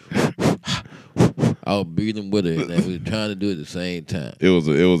breathing. I was breathing with her, and we were trying to do it at the same time. It was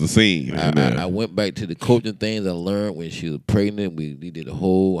a scene. I went back to the coaching things I learned when she was pregnant. We did a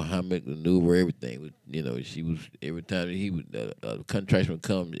whole hammock maneuver, everything. She was every time he would contraction would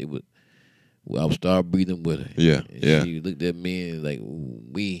come, I would start breathing with her. Yeah, and She looked at me and like,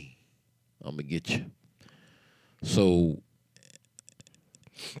 I'm gonna get you. So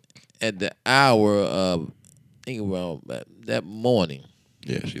at the hour of, I think around that morning.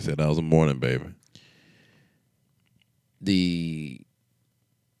 Yeah, she said that was a morning, baby. The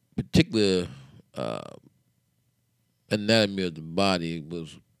particular anatomy of the body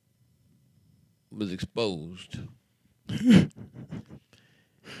was exposed,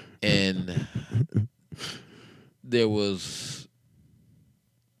 and there was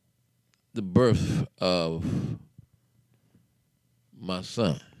the birth of my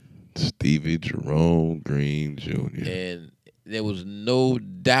son, Stevie Jerome Green Jr. and there was no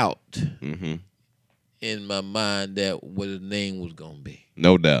doubt Mm-hmm. in my mind that what his name was gonna be.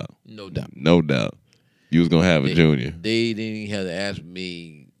 No doubt. No doubt. No doubt. You was gonna have a junior. They didn't even have to ask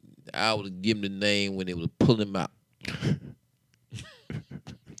me. I was giving the name when they was pulling him out.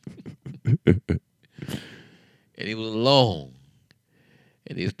 And he was alone.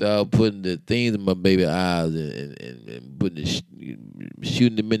 And they started putting the things in my baby eyes and putting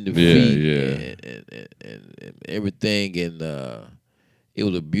shooting them in the feet and everything. And it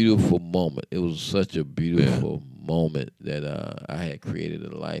was a beautiful moment. It was such a beautiful moment that I had created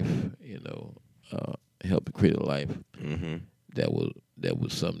a life, helped to create a life that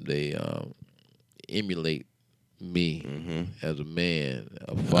would someday emulate me as a man,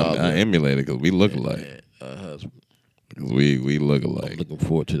 a father. I emulate it because we look alike. A husband. Because we look I'm alike. looking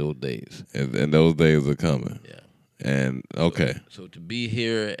forward to those days. And those days are coming. Yeah. And okay. So to be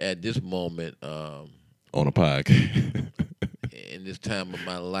here at this moment, on a podcast. in this time of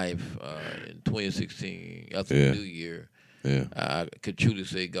my life, in 2016, after Yeah. the new year, Yeah. I could truly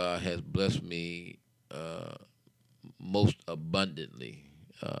say God has blessed me most abundantly,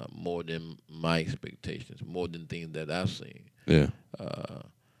 more than my expectations, more than things that I've seen. Yeah.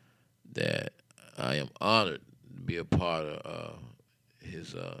 That I am honored to be a part of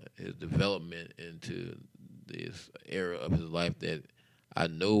his development into this era of his life. That I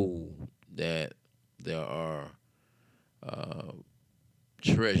know that there are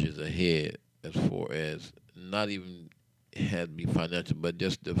treasures ahead, as far as not even had to be financial, but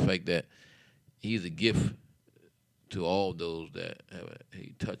just the fact that he's a gift to all those that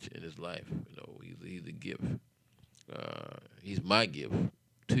he touched in his life. He's a gift. He's my gift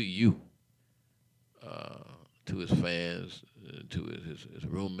to you, to his fans, to his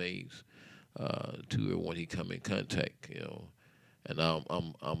roommates, to everyone he come in contact. And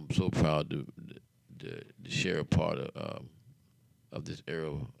I'm so proud to share a part of this era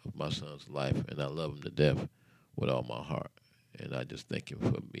of my son's life, and I love him to death with all my heart. And I just thank him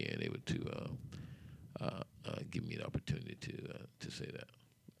for being able to give me an opportunity to say that.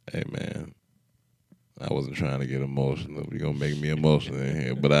 Hey man, I wasn't trying to get emotional. You're gonna make me emotional in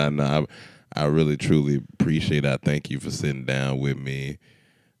here, but I really truly appreciate it. I thank you for sitting down with me.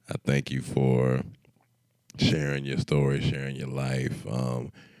 I thank you for sharing your story, sharing your life.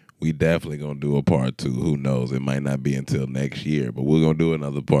 We definitely gonna do a part 2. Who knows? It might not be until next year, but we're gonna do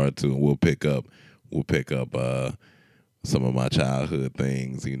another part 2, and we'll pick up some of my childhood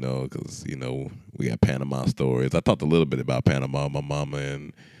things, because we got Panama stories. I talked a little bit about Panama, my mama,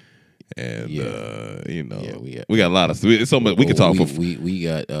 and we got a lot of it's so much we could talk for. We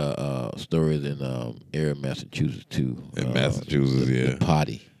got stories in Erie, Massachusetts too. In Massachusetts, the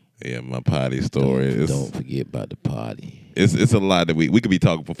potty. Yeah, my potty story. Don't forget about the potty. It's a lot that we could be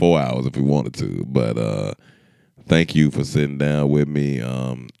talking for 4 hours if we wanted to. But thank you for sitting down with me,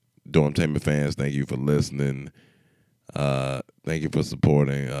 Dormtainment fans. Thank you for listening. Thank you for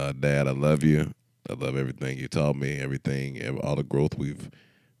supporting. Dad, I love you. I love everything you taught me, all the growth we've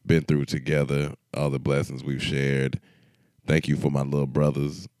been through together, all the blessings we've shared. Thank you for my little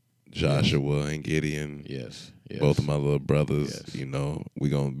brothers, Joshua and Gideon. Yes. Both of my little brothers. Yes. You know, we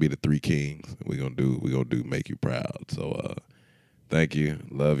gonna be the three kings. We gonna do make you proud. So thank you,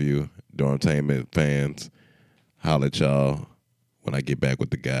 love you, Dormtainment fans. Holla at y'all when I get back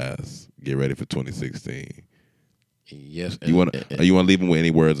with the guys. Get ready for 2016. Yes. You want to leave them with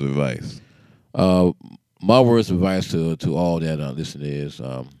any words of advice? My words of advice to all that listen is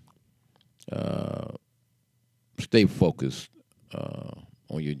stay focused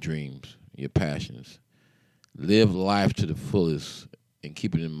on your dreams, your passions. Live life to the fullest, and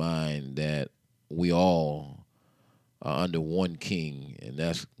keep it in mind that we all are under one King, and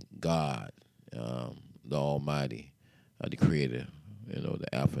that's God, the Almighty, the Creator,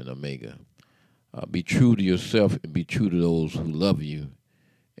 the Alpha and Omega. Be true to yourself and be true to those who love you,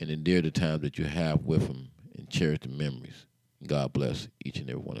 and endear the time that you have with them, and cherish the memories. God bless each and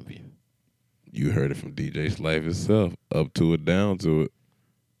every one of you. You heard it from DJ Slave himself. Up to it, down to it.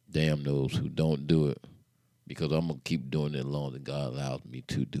 Damn those who don't do it, because I'm going to keep doing it as long as God allows me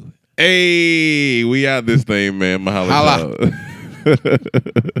to do it. Hey, we out this thing, man. Mahalo.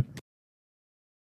 Holla.